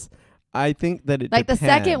sense. I think that it like depends. The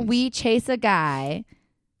second we chase a guy,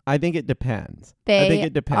 I think it depends. They I think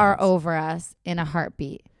it depends. are over us in a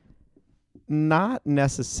heartbeat. Not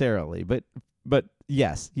necessarily, but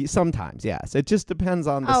yes, sometimes yes. It just depends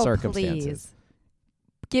on the circumstances. Please.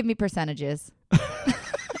 Give me percentages.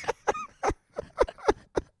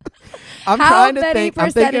 I'm trying to think. I'm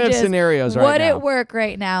thinking of scenarios right now. Would it work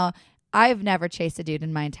right now? I've never chased a dude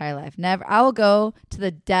in my entire life. Never. I will go to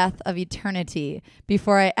the death of eternity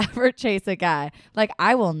before I ever chase a guy. Like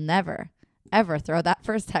I will never, ever throw that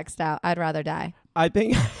first text out. I'd rather die. I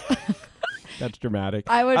think that's dramatic.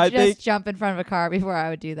 I would just jump in front of a car before I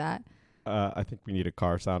would do that. I think we need a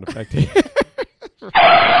car sound effect here.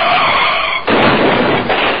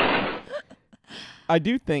 I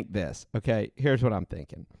do think this. Okay, here's what I'm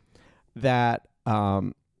thinking. That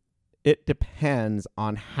it depends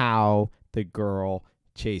on how the girl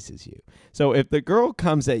chases you. So if the girl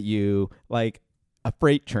comes at you like a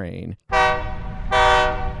freight train,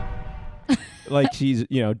 like she's,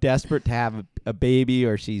 desperate to have a baby,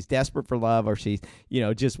 or she's desperate for love, or she's,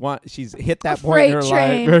 she's hit that point in her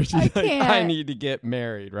life where she's I need to get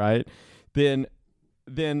married, right? Then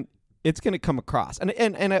it's going to come across.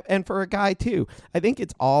 And for a guy too, I think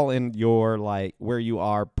it's all in your like where you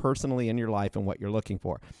are personally in your life and what you're looking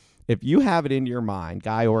for. If you have it in your mind,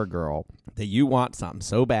 guy or girl, that you want something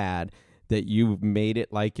so bad that you've made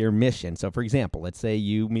it like your mission. So for example, let's say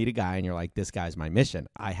you meet a guy and you're like, this guy's my mission.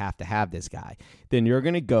 I have to have this guy. Then you're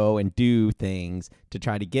going to go and do things to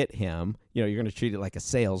try to get him. You're going to treat it like a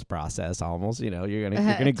sales process almost. You're going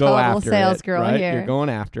to go after sales it. Girl right? Here. You're going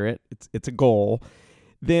after it. It's a goal.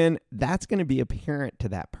 Then that's going to be apparent to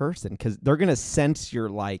that person because they're going to sense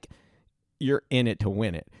you're in it to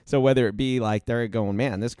win it. So whether it be like they're going,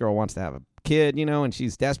 man, this girl wants to have a kid, and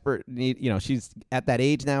she's desperate, she's at that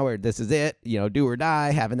age now where this is it, do or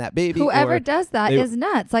die, having that baby. Whoever does that is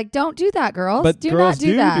nuts. Like, don't do that, girls. But girls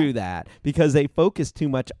do do that because they focus too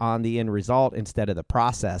much on the end result instead of the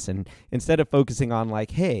process. And instead of focusing on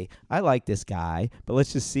like, hey, I like this guy, but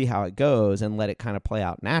let's just see how it goes and let it kind of play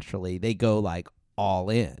out naturally, they go like all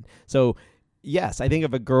in. So yes, I think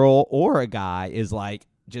if a girl or a guy is like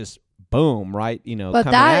just boom, right? But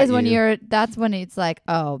that is when that's when it's like,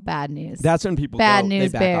 oh, bad news. That's when people bad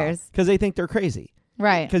news bears because they think they're crazy,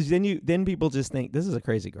 right? Because then people just think this is a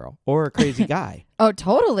crazy girl or a crazy guy. Oh,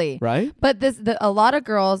 totally, right? But a lot of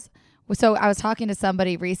girls. So I was talking to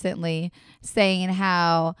somebody recently saying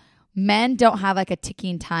how men don't have like a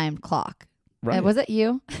ticking time clock. Right? Was it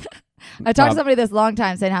you? I talked to somebody this long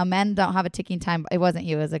time saying how men don't have a ticking time. It wasn't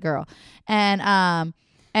you, as a girl,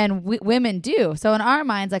 and women do. So in our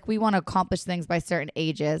minds, like we want to accomplish things by certain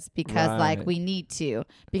ages because like we need to,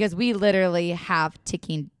 because we literally have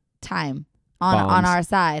ticking time on our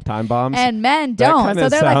side. Time bombs. And men don't. So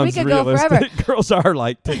they're like, we could go forever. Girls are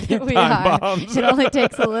like ticking time bombs. It only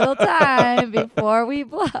takes a little time before we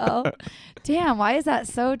blow. Damn, why is that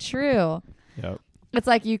so true? Yep. It's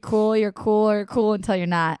like you're cool until you're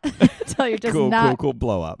not. Until you're just cool,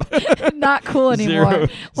 blow up. Not cool anymore.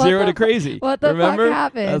 Zero to crazy. What the Remember? fuck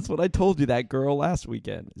happened? That's what I told you, that girl last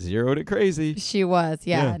weekend. 0 to crazy. She was.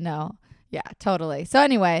 Yeah. No. Yeah, totally. So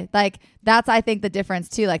anyway, like that's, I think, the difference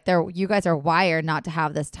too. Like you guys are wired not to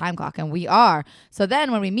have this time clock and we are. So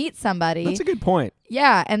then when we meet somebody. That's a good point.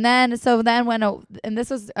 Yeah. And then and this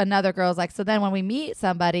was another girl's like, so then when we meet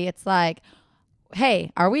somebody, it's like,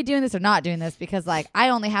 hey, are we doing this or not doing this? Because like I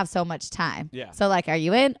only have so much time. Yeah. So like, are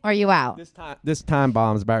you in or are you out? This time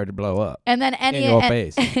bomb's about to blow up. And then in your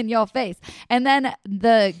face. In your face. And then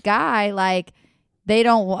the guy, like they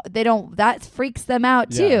don't that freaks them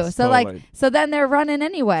out too. Yes, so totally. like so then they're running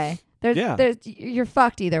anyway. You're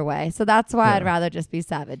fucked either way. So that's why I'd rather just be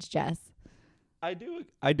savage, Jess. I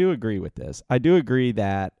do agree with this. I do agree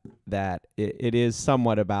that it is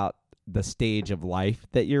somewhat about the stage of life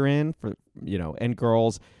that you're in for, and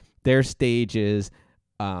girls, their stages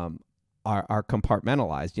are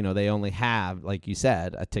compartmentalized. You know, they only have, like you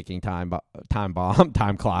said, a ticking time bomb,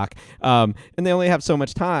 time clock, and they only have so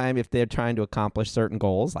much time if they're trying to accomplish certain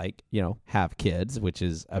goals, like, you know, have kids, which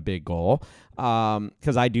is a big goal.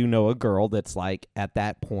 Because I do know a girl that's like at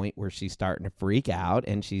that point where she's starting to freak out,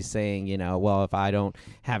 and she's saying, you know, well, if I don't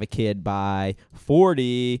have a kid by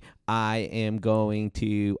 40, I am going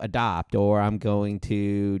to adopt, or I'm going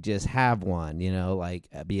to just have one, you know, like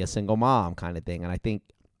be a single mom kind of thing. And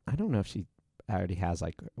I don't know if she already has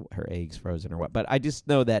like her eggs frozen or what, but I just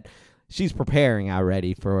know that she's preparing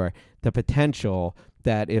already for the potential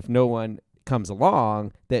that if no one comes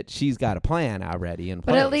along, that she's got a plan already in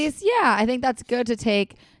place. But at least, yeah, I think that's good to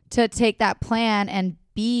take that plan and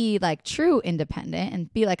be like true independent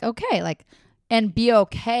and be like, okay, like, and be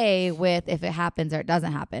okay with if it happens or it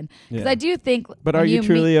doesn't happen. Because I do think. But are you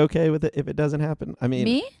truly okay with it if it doesn't happen? I mean,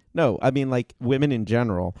 me? No, I mean like women in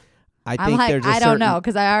general. I I'm think like, there's I don't know,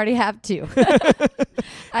 because I already have two.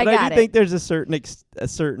 I do think there's a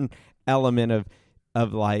certain element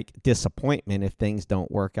of like disappointment if things don't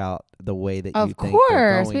work out the way that you think. Of they're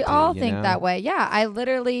course, going we to, all you think know? that way. Yeah, I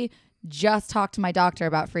literally just talked to my doctor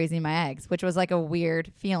about freezing my eggs, which was like a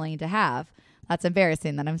weird feeling to have. That's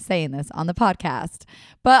embarrassing that I'm saying this on the podcast.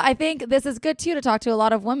 But I think this is good, too, to talk to a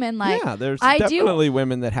lot of women. Like, yeah, there's definitely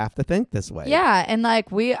women that have to think this way. Yeah, and like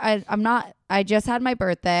I just had my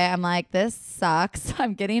birthday. I'm like, this sucks.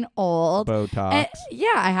 I'm getting old. Botox. And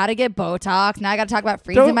yeah, I had to get Botox. Now I got to talk about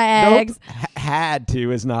freezing my eggs. Had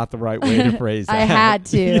to is not the right way to phrase that. I had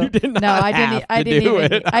to. You did not I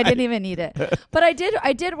didn't do even need it. But I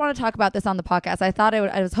did want to talk about this on the podcast. I thought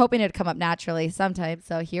I was hoping it'd come up naturally sometime.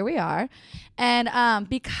 So here we are. And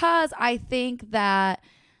because I think that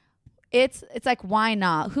it's like, why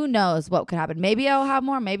not? Who knows what could happen? Maybe I'll have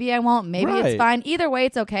more. Maybe I won't. Maybe it's fine. Either way,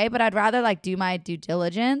 it's okay. But I'd rather like do my due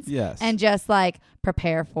diligence. Yes. And just like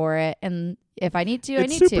prepare for it. And if I need to, I need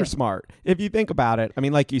to. It's super smart. If you think about it, I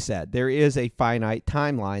mean, like you said, there is a finite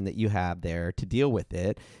timeline that you have there to deal with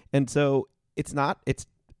it. And so it's not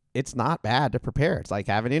bad to prepare. It's like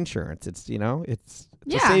having insurance. It's, you know, it's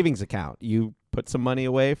a savings account. You put some money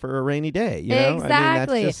away for a rainy day. You know?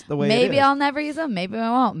 Exactly. I mean, that's just the way maybe it is. I'll never use them. Maybe I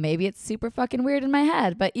won't. Maybe it's super fucking weird in my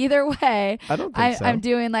head. But either way, I don't think so. I'm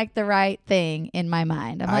doing like the right thing in my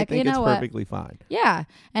mind. I'm like, I think you know it's what? perfectly fine. Yeah.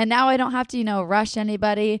 And now I don't have to, rush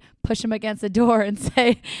anybody, push them against the door and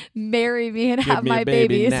say, marry me and have me my a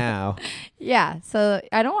baby babies. now. Yeah. So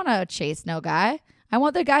I don't want to chase no guy. I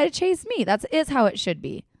want the guy to chase me. That is how it should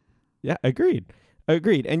be. Yeah, agreed.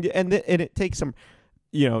 And it takes some,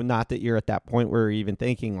 not that you're at that point where you're even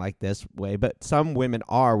thinking like this way, but some women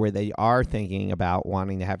are where they are thinking about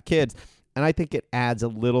wanting to have kids. And I think it adds a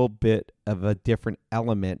little bit of a different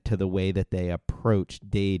element to the way that they approach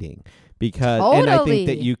dating. And I think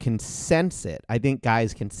that you can sense it. I think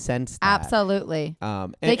guys can sense that. Absolutely.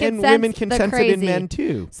 And women can sense it in men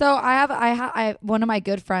too. So I one of my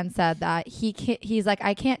good friends said that he's like,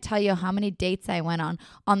 I can't tell you how many dates I went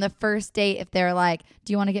on the first date. If they're like,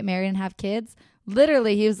 do you want to get married and have kids?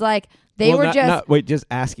 Literally, he was like, just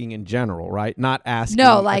asking in general, right? Not asking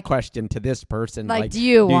a question to this person. Like, do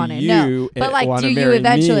you want it? No. But like, do you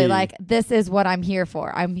eventually, like, this is what I'm here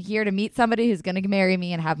for. I'm here to meet somebody who's going to marry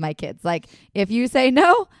me and have my kids. Like, if you say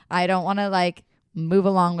no, I don't want to like move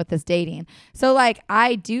along with this dating. So like,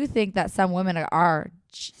 I do think that some women are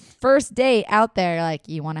first date out there, like,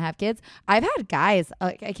 you want to have kids. I've had guys,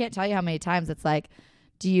 like, I can't tell you how many times it's like,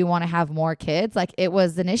 do you want to have more kids? Like, it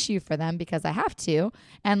was an issue for them because I have to.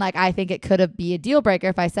 And like, I think it could be a deal breaker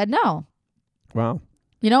if I said no. Wow.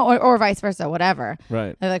 Or vice versa, whatever.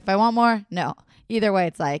 Right. Like, if I want more, no. Either way,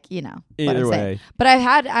 it's like, Either what I'm way. saying. But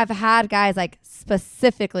I've had guys like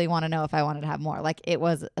specifically want to know if I wanted to have more. Like, it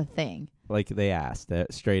was a thing. Like they asked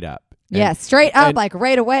straight up. Yeah, straight up, like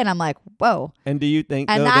right away. And I'm like, whoa. And do you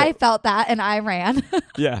think? And I felt that and I ran.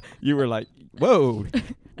 Yeah. You were like, whoa.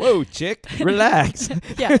 Whoa, chick, relax.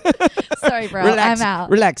 Yeah. Sorry, bro. Relax, I'm out.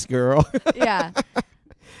 Relax, girl. Yeah.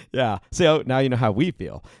 Yeah. So now you know how we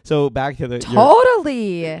feel. So back to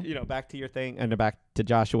Totally. Back to your thing and back to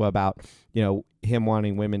Joshua about, him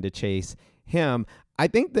wanting women to chase him. I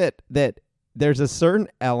think that there's a certain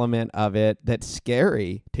element of it that's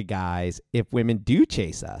scary to guys if women do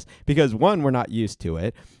chase us, because one, we're not used to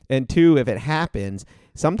it. And two, if it happens,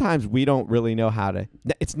 sometimes we don't really know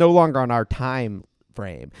it's no longer on our time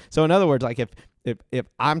frame. So in other words, like if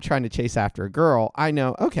I'm trying to chase after a girl, I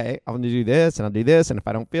know, okay, I'm going to do this and I'll do this. And if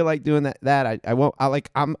I don't feel like doing that I won't.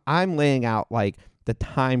 I'm laying out like the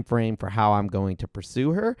time frame for how I'm going to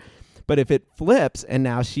pursue her. But if it flips and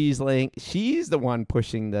now she's the one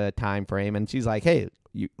pushing the time frame and she's like, hey,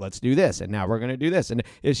 let's do this. And now we're going to do this. And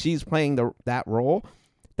if she's playing that role,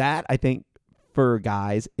 that I think for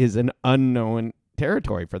guys is an unknown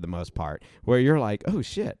territory for the most part, where you're like, oh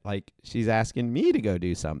shit, like she's asking me to go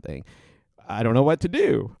do something. I don't know what to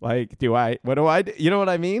do. Like, what do I do? You know what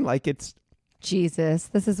I mean? Like, it's Jesus,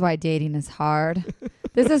 this is why dating is hard.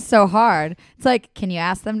 This is so hard. It's like, can you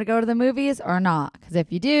ask them to go to the movies or not? Because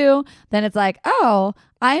if you do, then it's like, oh,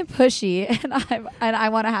 I'm pushy and I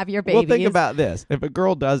want to have your babies. Well, think about this. If a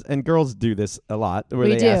girl does, and girls do this a lot, where We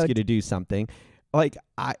they do. ask you to do something, like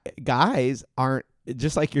guys aren't,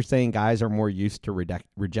 just like you're saying, guys are more used to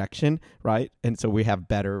rejection, right? And so we have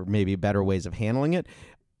maybe better ways of handling it.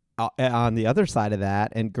 On the other side of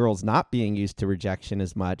that, and girls not being used to rejection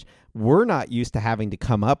as much, we're not used to having to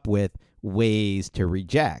come up with ways to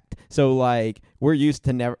reject. So like we're used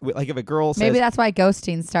to never, like if a girl says, maybe that's why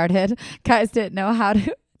ghosting started. Guys didn't know how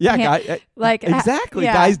to. yeah, like exactly.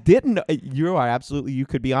 yeah. Guys didn't know. You are absolutely, you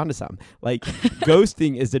could be onto something. Like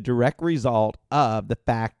ghosting is a direct result of the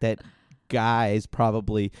fact that guys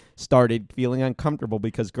probably started feeling uncomfortable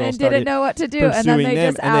because girls and didn't started know what to do, and then pursuing they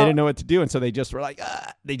them, just and they didn't know what to do, and so they just were like,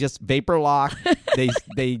 they just vapor lock.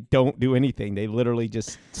 they don't do anything. They literally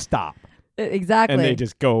just stop, exactly, and they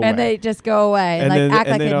just go away. and they just go away and like then- act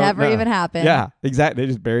and like they it don't never know. even happened. Yeah, exactly. They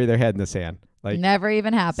just bury their head in the sand. Like Never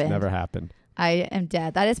even it's happened. never happened. I am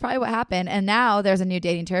dead. That is probably what happened. And now there's a new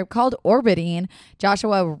dating term called orbiting.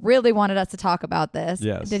 Joshua really wanted us to talk about this.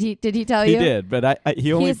 Yes. Did he tell He you? did, but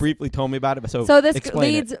he only He's- briefly told me about it. So this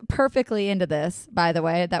explain leads it. perfectly into this, by the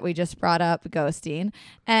way, that we just brought up ghosting.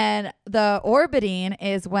 And the orbiting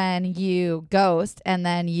is when you ghost and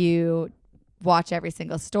then you watch every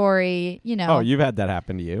single story, you know. Oh, you've had that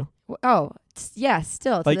happen to you. Yeah,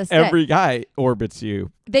 still to Like this every day. guy orbits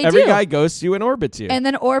you. They Every do. guy ghosts you and orbits you. And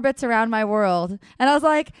then orbits around my world. And I was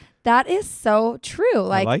like, that is so true.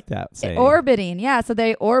 I like that saying. Orbiting. Yeah. So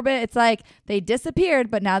they orbit. It's like they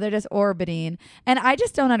disappeared, but now they're just orbiting. And I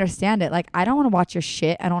just don't understand it. Like, I don't want to watch your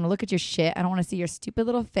shit. I don't want to look at your shit. I don't want to see your stupid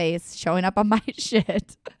little face showing up on my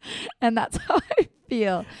shit. And that's how I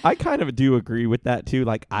feel. I kind of do agree with that too.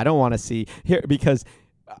 Like, I don't want to see here because,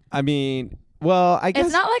 I mean, well, I guess.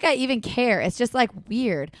 It's not like I even care. It's just like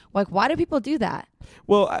weird. Like, why do people do that?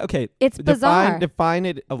 Well, okay. It's bizarre. Define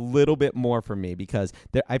it a little bit more for me because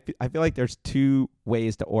I feel like there's two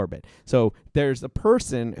ways to orbit. So there's a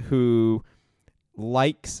person who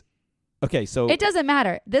likes. Okay, so It doesn't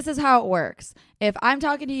matter. This is how it works. If I'm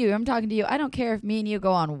talking to you, I'm talking to you. I don't care if me and you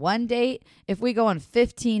go on one date, if we go on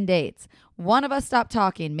 15 dates. One of us stopped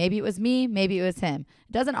talking. Maybe it was me, maybe it was him.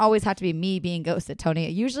 It doesn't always have to be me being ghosted, Tony.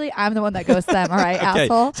 Usually I'm the one that ghosts them, all right, okay,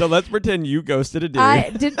 asshole? so let's pretend you ghosted a dude. I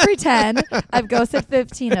didn't pretend. I've ghosted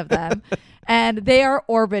 15 of them. And they are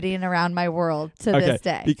orbiting around my world to this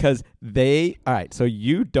day. Because all right, so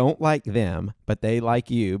you don't like them, but they like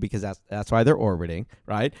you because that's why they're orbiting,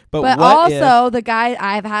 right? But what also the guy,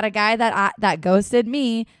 I've had a guy that ghosted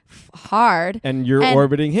me hard. and you're and-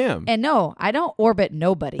 orbiting him. And no, I don't orbit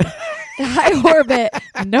nobody. I orbit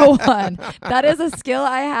no one. That is a skill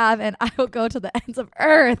I have, and I will go to the ends of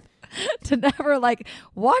earth to never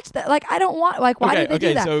watch that. Like, I don't want, why did they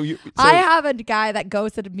do that? So I have a guy that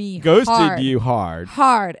ghosted me ghosted you hard.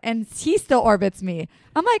 hard, and he still orbits me.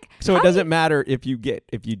 I'm like, So how it do doesn't matter if you do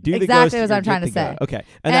the Exactly ghosting what or I'm trying get to the say. Okay,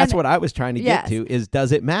 and that's And- what I was trying to yes. get to is,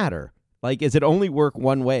 does it matter? Like, is it only work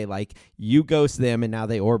one way? Like, you ghost them and now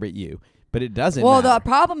they orbit you, but it doesn't Well, matter. the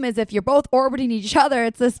problem is if you're both orbiting each other,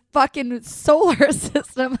 it's this fucking solar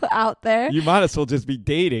system out there. You might as well just be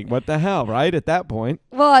dating. What the hell, right? At that point.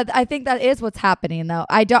 Well, I think that is what's happening, though.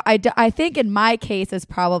 I think in my case is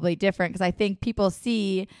probably different because I think people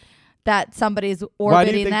see that somebody's Why do you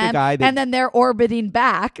orbiting think the them, guy that- and then they're orbiting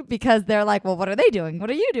back because they're like, "Well, what are they doing? What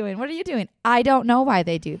are you doing? What are you doing?" I don't know why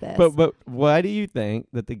they do this. But why do you think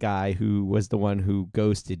that the guy who was the one who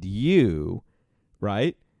ghosted you,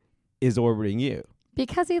 right, is orbiting you?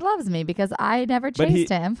 Because he loves me. Because I never But he-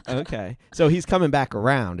 chased him. Okay. So he's coming back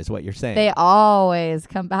around is what you're saying. They always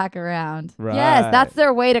come back around. Right. Yes, that's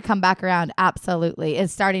their way to come back around. Absolutely,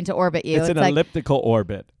 is starting to orbit you. It's an like elliptical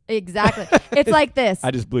orbit. exactly. It's like this.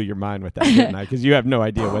 I just blew your mind with that, didn't I? Because you have no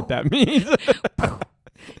idea what that means.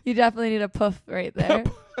 You definitely need a poof right there.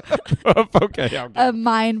 Okay. Okay.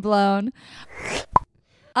 Mind blown.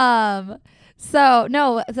 So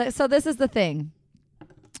no. So this is the thing.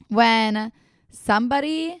 When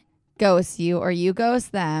somebody ghosts you or you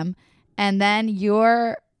ghost them, and then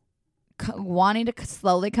you're wanting to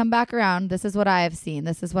slowly come back around. This is what I have seen.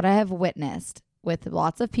 This is what I have witnessed with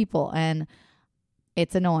lots of people, and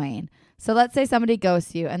it's annoying. So let's say somebody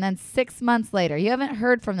ghosts you, and then 6 months later, you haven't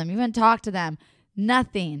heard from them, you haven't talked to them,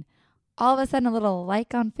 nothing. All of a sudden, a little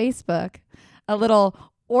like on Facebook, a little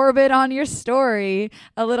orbit on your story,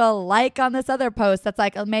 a little like on this other post that's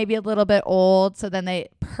like maybe a little bit old. So then they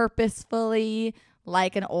purposefully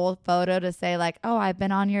like an old photo to say like, oh, I've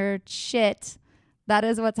been on your shit. That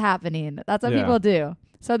is what's happening. That's what Yeah. people do.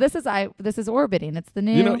 So this is orbiting. It's the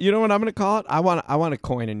new. You know what I'm going to call it? I want to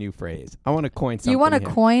coin a new phrase. I want to coin something. You want to here.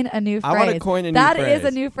 coin a new phrase. I want to coin a new That phrase. is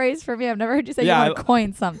a new phrase for me. I've never heard you say Yeah, you want to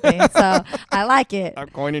coin something. So I like it. I'm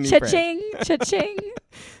coining a new phrase. Cha-ching, cha-ching.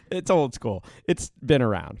 It's old school. It's been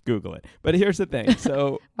around. Google it. But here's the thing.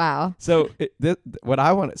 So Wow. what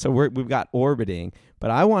I want. So we've got orbiting,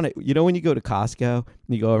 but I want to. You know when you go to Costco,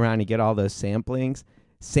 and you go around and you get all those sampling,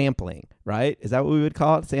 right? Is that what we would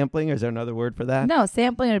call it? Sampling, or is there another word for that? No,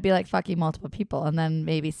 sampling would be like fucking multiple people and then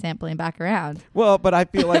maybe sampling back around. Well, but I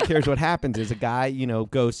feel like here's what happens: is a guy,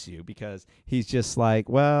 ghosts you because he's just like,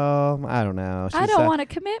 well, I don't know. I don't want a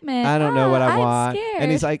commitment. I don't know what I I'm want, scared.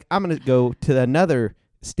 and he's like, I'm gonna go to another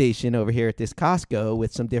station over here at this Costco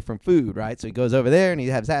with some different food, right? So he goes over there and he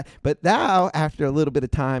has that. But now, after a little bit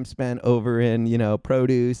of time spent over in,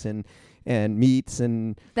 produce and meats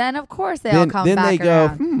and then of course they all come then back they go,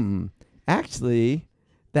 around. Actually,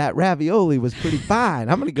 that ravioli was pretty fine.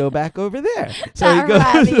 I'm going to go back over there. So That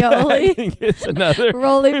he goes ravioli. back and gets another,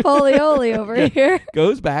 Roly-poly-oly over here.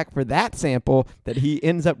 goes back for that sample that he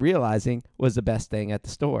ends up realizing was the best thing at the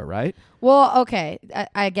store, right? Well, okay.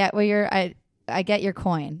 I get what I get your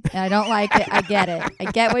coin. And I don't like it. I get it. I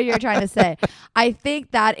get what you're trying to say. I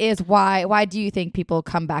think that is why. Why do you think people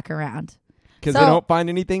come back around? Because So- they don't find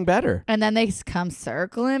anything better. And then they come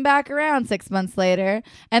circling back around 6 months later.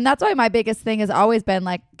 And that's why my biggest thing has always been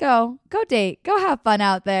like, go date, go have fun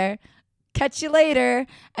out there. Catch you later.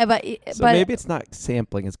 But Maybe it's not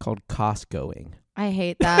sampling. It's called Costcoing. I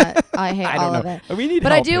hate that. I hate I all don't of it. know. We need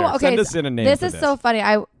But I help do. here. Okay, Send us in a name this for is so funny.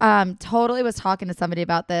 I totally was talking to somebody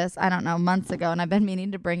about this. I don't know, months ago, and I've been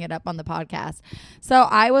meaning to bring it up on the podcast. So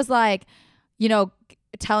I was like,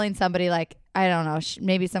 telling somebody like, I don't know,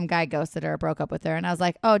 maybe some guy ghosted her or broke up with her, and I was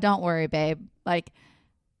like, oh, don't worry, babe. Like,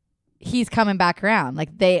 he's coming back around.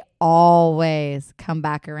 Like, they always come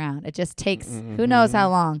back around. It just takes who knows how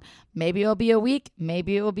long. Maybe it'll be a week.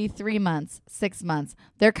 Maybe it will be 3 months, 6 months.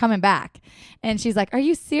 They're coming back. And she's like, are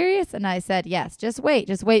you serious? And I said, yes, just wait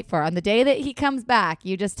for it. On the day that he comes back,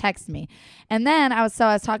 you just text me. And then I was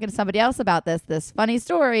talking to somebody else about this funny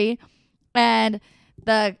story. And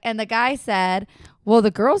the guy said, well,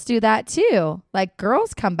 the girls do that too. Like,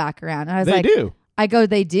 girls come back around. And I was They like, do. I go,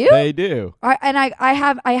 they do? They do.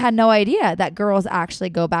 I had no idea that girls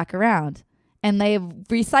actually go back around and they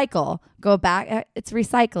recycle, go back. It's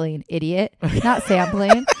recycling, idiot, not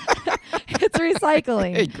sampling. It's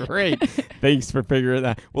recycling. Hey, great. Thanks for figuring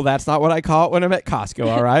that. Well, that's not what I call it when I'm at Costco,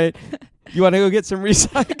 all right? You want to go get some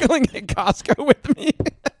recycling at Costco with me?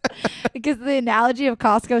 Because the analogy of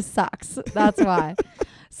Costco sucks. That's why.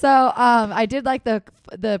 So I did like the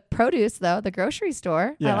produce, though, the grocery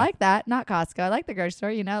store. Yeah. I like that. Not Costco. I like the grocery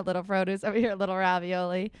store. Little produce over here, little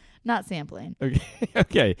ravioli. Not sampling.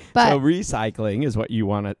 Okay. But- so recycling is what you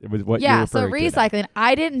want to, was what Yeah, you're so referring to. recycling.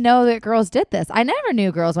 I didn't know that girls did this. I never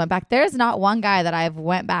knew girls went back. There's not one guy that I've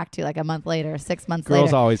went back to like a month later, 6 months Girls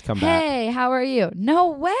later. always come back. Hey, how are you? No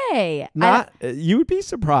way. You would be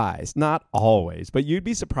surprised, not always, but you'd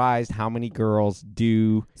be surprised how many girls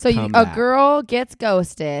do So come a back. girl gets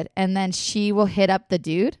ghosted and then she will hit up the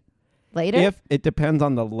dude later? If it depends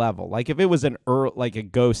on the level, like if it was like a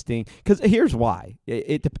ghosting, because here's why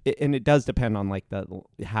and it does depend on like the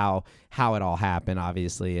how it all happened,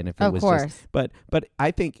 obviously, and if it Of was course. just. But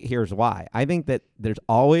I think here's why. I think that there's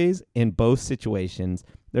always in both situations.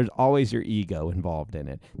 There's always your ego involved in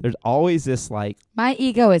it. There's always this like My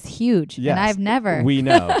ego is huge, yes, and I've never. we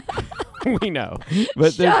know we know,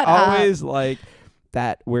 but there's Shut up. always like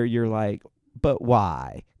that where you're like, but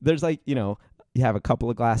why? There's like you have a couple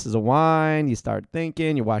of glasses of wine, you start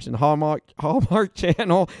thinking, you're watching the Hallmark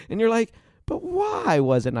channel, and you're like, but why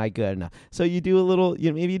wasn't I good enough? So you do a little,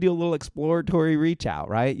 maybe you do a little exploratory reach out,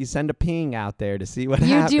 right? You send a ping out there to see what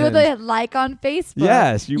happens. You do the like on Facebook.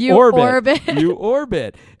 Yes, you orbit. You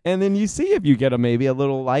orbit. And then you see if you get maybe a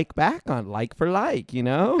little like back on like for like,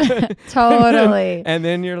 Totally. And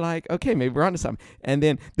then you're like, okay, maybe we're onto something. And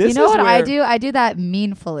then this You know is what I where- do? I do that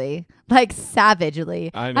meanfully, like savagely.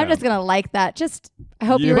 I know. I'm just gonna like that. Just I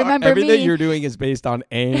hope you are- remember everything me. you're doing is based on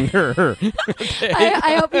anger. Okay?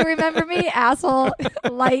 I hope you remember me, asshole.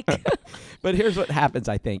 Like, But here's what happens,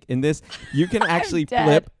 I think. In this, you can actually dead.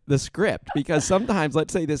 flip the script because sometimes,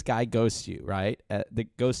 let's say this guy ghosts you, right? The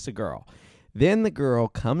ghosts a girl. Then the girl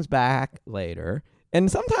comes back later And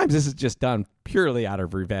sometimes this is just done purely out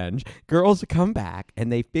of revenge. Girls come back and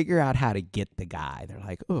they figure out how to get the guy. They're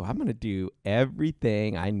like, oh, I'm going to do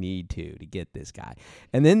everything I need to get this guy.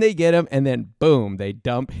 And then they get him, and then boom, they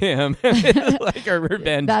dump him. It's like a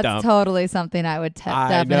revenge That's dump. totally something I would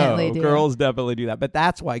definitely I know. do. Girls definitely do that. But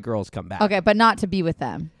that's why girls come back. Okay, but not to be with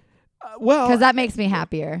them. Well, Because that makes me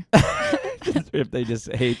happier. if they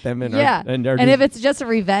just hate them and Yeah. are, and And if it's just a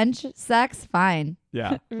revenge sex, fine.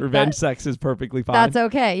 yeah, revenge sex is perfectly fine. That's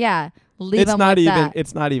okay. Yeah. Leave it's them not with even that.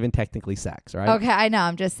 it's not even technically sex, right? Okay, I know.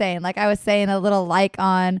 I'm just saying. Like I was saying, a little like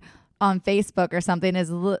on Facebook or something is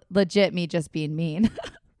legit me just being mean.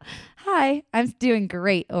 Hi, I'm doing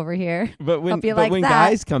great over here. But when Hope you like that.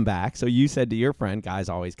 guys come back, so you said to your friend, guys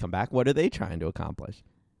always come back. What are they trying to accomplish?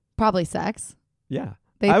 Probably sex. Yeah.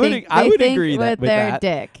 They I would think, I they would think agree with that with their that.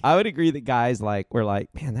 dick. I would agree that guys were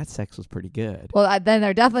like, man, that sex was pretty good. Well, then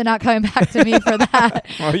they're definitely not coming back to me for that.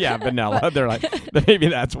 Well, yeah, vanilla. They're like, maybe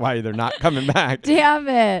that's why they're not coming back. Damn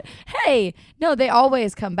it. Hey, no, they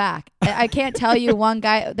always come back. I can't tell you one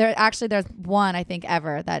guy. There's one, I think,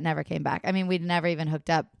 ever that never came back. I mean, we'd never even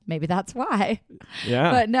hooked up. Maybe that's why.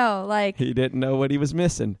 Yeah. But no, like, He didn't know what he was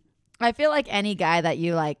missing. I feel like any guy that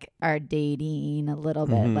you like are dating a little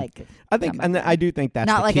bit, Mhm. like, I think, come and back. I do think that's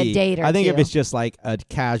Not the like a key. date or I think if two. it's just like a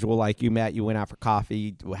casual, like you went out for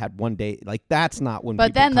coffee, had one date, like that's not when. but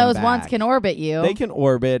people then come those ones back. can orbit you. They can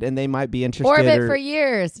orbit, and they might be interested. Orbit for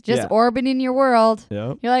years, just Yeah. orbiting your world.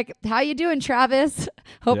 Yep. You're like, how you doing, Travis?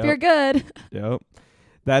 Hope Yep. you're good. Yep.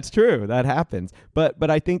 That's true. That happens.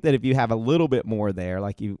 But I think that if you have a little bit more there,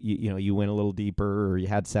 like you went a little deeper, or you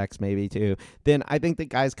had sex maybe too, then I think that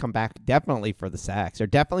guys come back definitely for the sex, or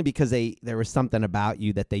definitely because there was something about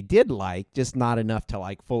you that they did like, just not enough to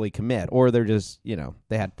like fully commit, or they're just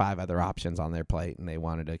they had 5 other options on their plate and they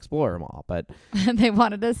wanted to explore them all. But They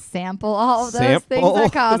wanted to sample all of those things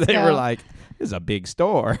at Costco. They were like, "This is a big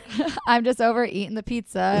store." I'm just over eating the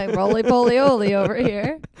pizza, roly poly oly over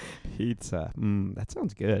here. Pizza. That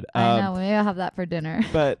sounds good. I know. Maybe I'll have that for dinner.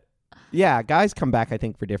 But yeah, guys come back, I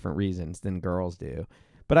think, for different reasons than girls do.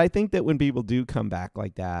 But I think that when people do come back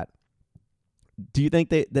like that, do you think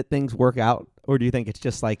that things work out, or do you think it's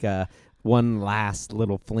just like a one last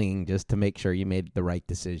little fling just to make sure you made the right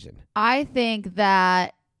decision? I think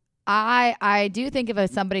that I do think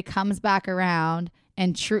if somebody comes back around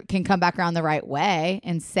and can come back around the right way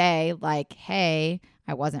and say like, hey,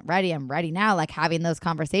 I wasn't ready, I'm ready now, like having those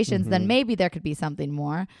conversations, then maybe there could be something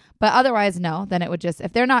more. But otherwise, no, then it would just,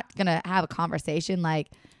 if they're not going to have a conversation like,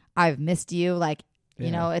 I've missed you, like,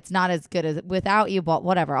 it's not as good as without you, but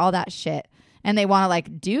whatever, all that shit, and they want to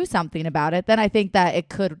like do something about it, then I think that it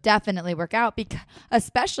could definitely work out,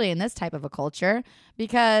 especially in this type of a culture,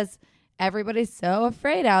 because everybody's so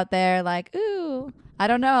afraid out there, like, ooh, I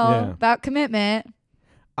don't know about commitment.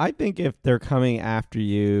 I think if they're coming after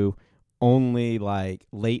you only like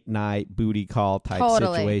late night booty call type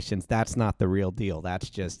situations, that's not the real deal. That's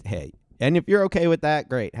just, hey. And if you're okay with that,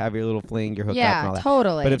 great. Have your little fling, you're hooked up and all that.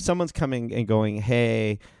 Totally. But if someone's coming and going,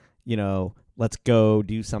 hey, let's go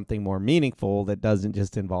do something more meaningful that doesn't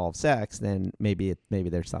just involve sex, then maybe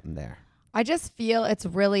there's something there. I just feel it's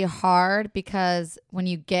really hard because when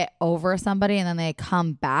you get over somebody and then they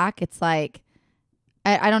come back, it's like,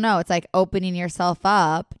 I don't know. It's like opening yourself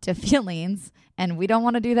up to feelings, and we don't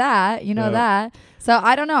want to do that. You know that. So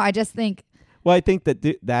I don't know. I just think. Well, I think that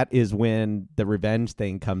that is when the revenge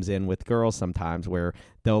thing comes in with girls sometimes, where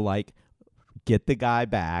they'll like get the guy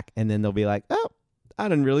back and then they'll be like, oh, I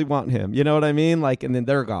didn't really want him. You know what I mean? Like, and then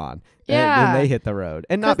they're gone. Yeah. And then they hit the road.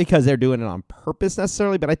 And not because they're doing it on purpose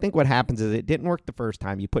necessarily, but I think what happens is it didn't work the first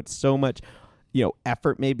time. You put so much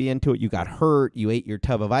effort maybe into it. You got hurt. You ate your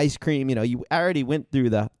tub of ice cream. You already went through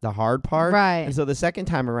the hard part. Right. And so the second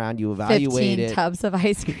time around, you evaluate 15 tubs of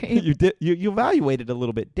ice cream. you evaluate it a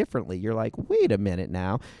little bit differently. You're like, wait a minute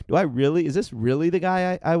now. Is this really the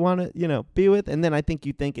guy I want to, be with? And then I think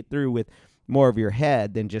you think it through with more of your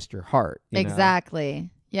head than just your heart.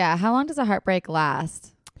 Exactly. Yeah. How long does a heartbreak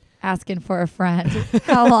last? Asking for a friend.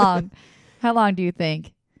 How long? How long do you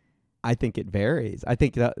think? I think it varies. I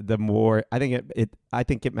think the more I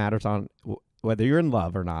think it matters on whether you're in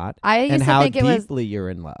love or not, and how deeply you're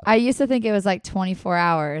in love. I used to think it was like 24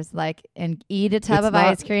 hours, like, and eat a tub of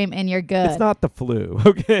ice cream and you're good. It's not the flu,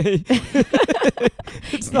 okay?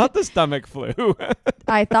 It's not the stomach flu.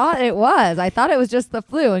 I thought it was. I thought it was just the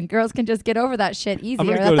flu, and girls can just get over that shit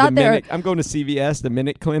easier. I'm going to CVS, the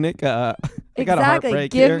Minute Clinic. I got a exactly.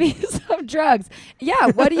 heartbreak Give here. me some drugs. Yeah.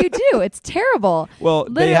 What do you do? It's terrible. Well,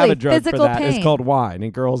 Literally, they have a drug for physical that. pain. It's called wine,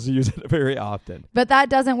 and girls use it very often. But that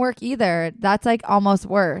doesn't work either. That's like almost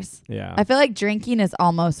worse. Yeah. I feel like drinking is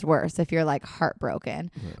almost worse if you're like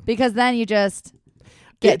heartbroken, because then you just.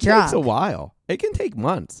 get it drunk. takes a while. It can take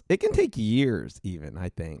months. It can take years even, I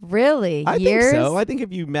think. Really? I Years? think so. I think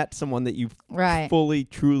if you met someone that you Right. fully,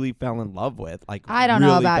 truly fell in love with, like I don't know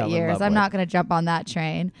really about fell in years. love I'm with. not going to jump on that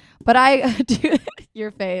train. But I do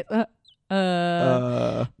your face.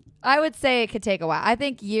 I would say it could take a while. I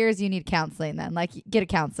think years you need counseling then. Like get a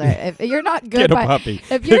counselor. If you're not good Get a by puppy.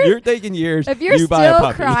 if you're taking years, if you're you buy a still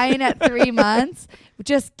puppy. crying at 3 months,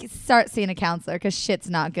 just start seeing a counselor because shit's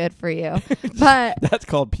not good for you. But That's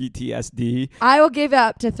called PTSD. I will give it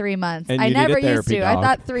up to 3 months. And I you need a never used therapy to. I dog.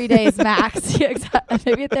 thought 3 days max. Yeah, exactly.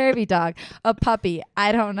 Maybe a therapy dog, a puppy.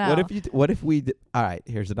 I don't know. What if we? All right,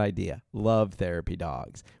 here's an idea. Love therapy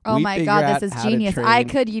dogs. Oh We my figure God, out this is how to genius. I train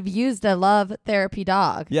could have used a love therapy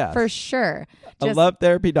dog. Yes. For sure. a Just love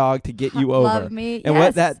therapy dog to get you over. love me. And yes.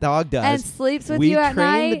 what that dog does, and sleeps with we you at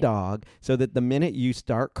train the night. dog so that the minute you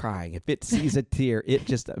start crying, if it sees a tear, it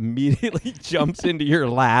just immediately jumps into your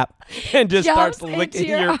lap and just Jumps starts licking into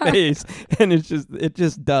your your arm. face, and it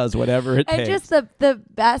just does whatever it And takes. just the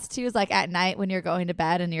best too is like at night when you're going to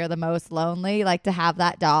bed and you're the most lonely, like to have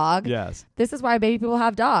that dog. Yes, This is why baby people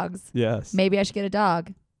have dogs. yes. Maybe I should get a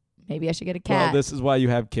dog. Maybe I should get a Well, cat. this is why you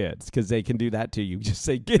have kids, because they can do that to you. Just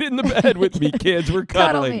say, "Get in the bed with me, kids. We're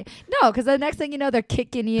Cuddle cuddling." me. No, because the next thing you know, they're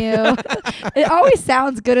kicking you. It always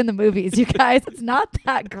sounds good in the movies, you guys. It's not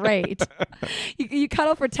that great. You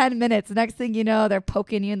cuddle for 10 minutes. The next thing you know, they're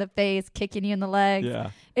poking you in the face, kicking you in the legs.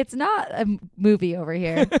 Yeah, It's not a movie over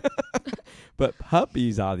here. but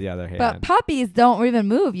puppies, on the other hand, But puppies don't even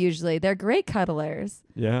move usually. They're great cuddlers.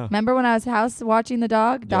 yeah, Remember when I was house watching the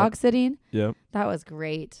dog sitting? yep. That was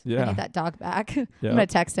great. I Yeah. need that dog back. I'm Yep. going to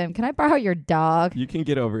text him. Can I borrow your dog? You can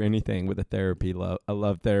get over anything with a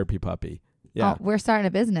love therapy puppy. Yeah. Oh, we're starting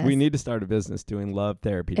a business. We need to start a business doing love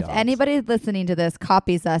therapy If dogs. anybody listening to this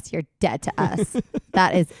copies us, you're dead to us.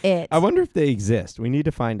 That is it. I wonder if they exist. We need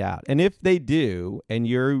to find out. And if they do, and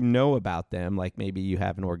you know about them, like maybe you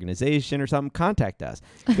have an organization or something, contact us,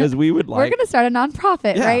 because we would We're like. going to start a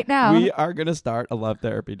nonprofit Yeah, right now. We are going to start a love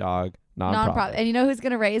therapy dog nonprofit. And you know who's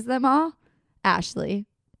going to raise them all? Ashley.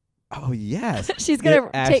 Oh yes, She's going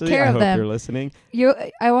to Ashley, take care I of hope them. You're listening.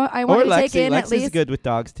 I want Or you to Lexi. take in at Lexi's least. good with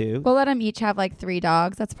dogs too. We'll let them each have like 3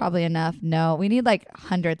 dogs. That's probably enough. No, we need like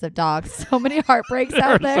hundreds of dogs. So many heartbreaks There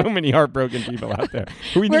out are there. so many heartbroken people out there.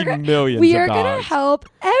 We We're need go- millions We of are going to dogs. help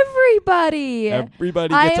everybody.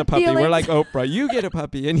 Everybody I gets a am puppy. We're feeling like Oprah. You get a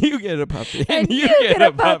puppy, and you get a puppy, And you you get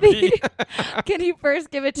a puppy. puppy. Can you first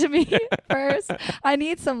give it to me first? I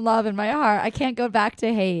need some love in my heart. I can't go back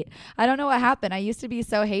to hate. I don't know what happened. I used to be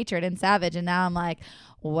so hatred and savage, and now I'm like,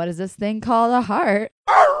 what is this thing called a heart?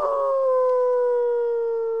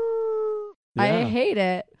 I Yeah. hate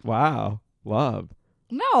it. Wow. Love.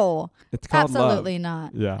 No, It's called absolutely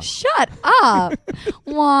love. not. Yeah. Shut up.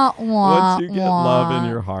 Wah, wah, Once you get wah. love in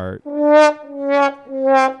your heart.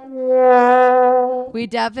 We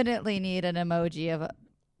definitely need an emoji of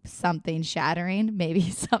something shattering. Maybe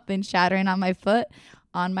something shattering on my foot,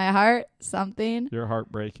 on my heart, something. You're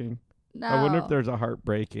heartbreaking. No. I wonder if there's a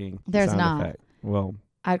heartbreaking There's sound not. effect. Well,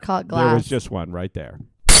 I'd call it there was glass. just one right there.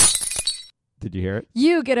 Did you hear it?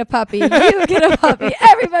 You get a puppy. You get a puppy.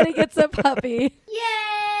 Everybody gets a puppy.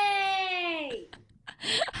 Yay!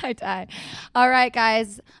 I die. All right,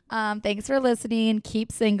 guys. Thanks for listening.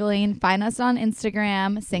 Keep singling. Find us on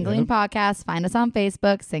Instagram, Singling Yep. Podcast. Find us on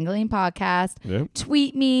Facebook, Singling Podcast. Yep.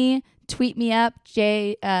 Tweet me up,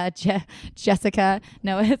 Jessica.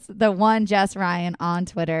 No, it's the one Jess Ryan on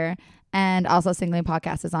Twitter. And also Singling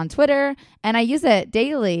Podcast is on Twitter. And I use it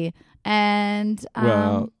daily. And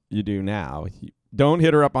Well, you do now. Don't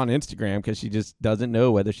hit her up on Instagram because she just doesn't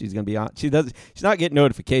know whether she's going to be on. She's not getting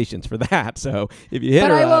notifications for that. So if you hit But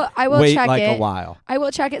her I will wait check like it. a while. I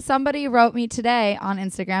will check it. Somebody wrote me today on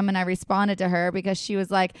Instagram and I responded to her because she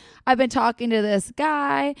was like, I've been talking to this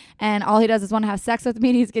guy and all he does is want to have sex with me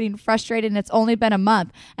and he's getting frustrated and it's only been a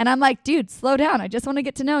month. And I'm like, dude, slow down. I just want to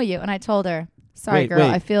get to know you. And I told her, sorry, girl,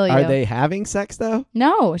 I feel you. Are they having sex though?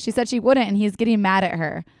 No, she said she wouldn't and he's getting mad at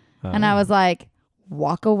her. And I Oh. was like,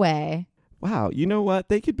 walk away. Wow. You know what?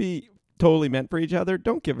 They could be totally meant for each other.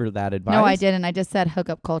 Don't give her that advice. No, I didn't. I just said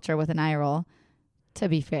hookup culture with an eye roll, to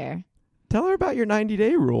be fair. Tell her about your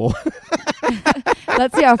 90-day rule.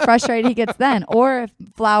 Let's see how frustrated he gets then. Or if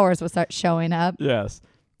flowers will start showing up. Yes,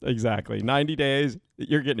 exactly. 90 days,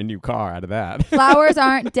 you're getting a new car out of that. Flowers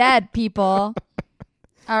aren't dead, people.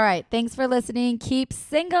 All right. Thanks for listening. Keep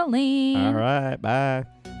singling. All right. Bye.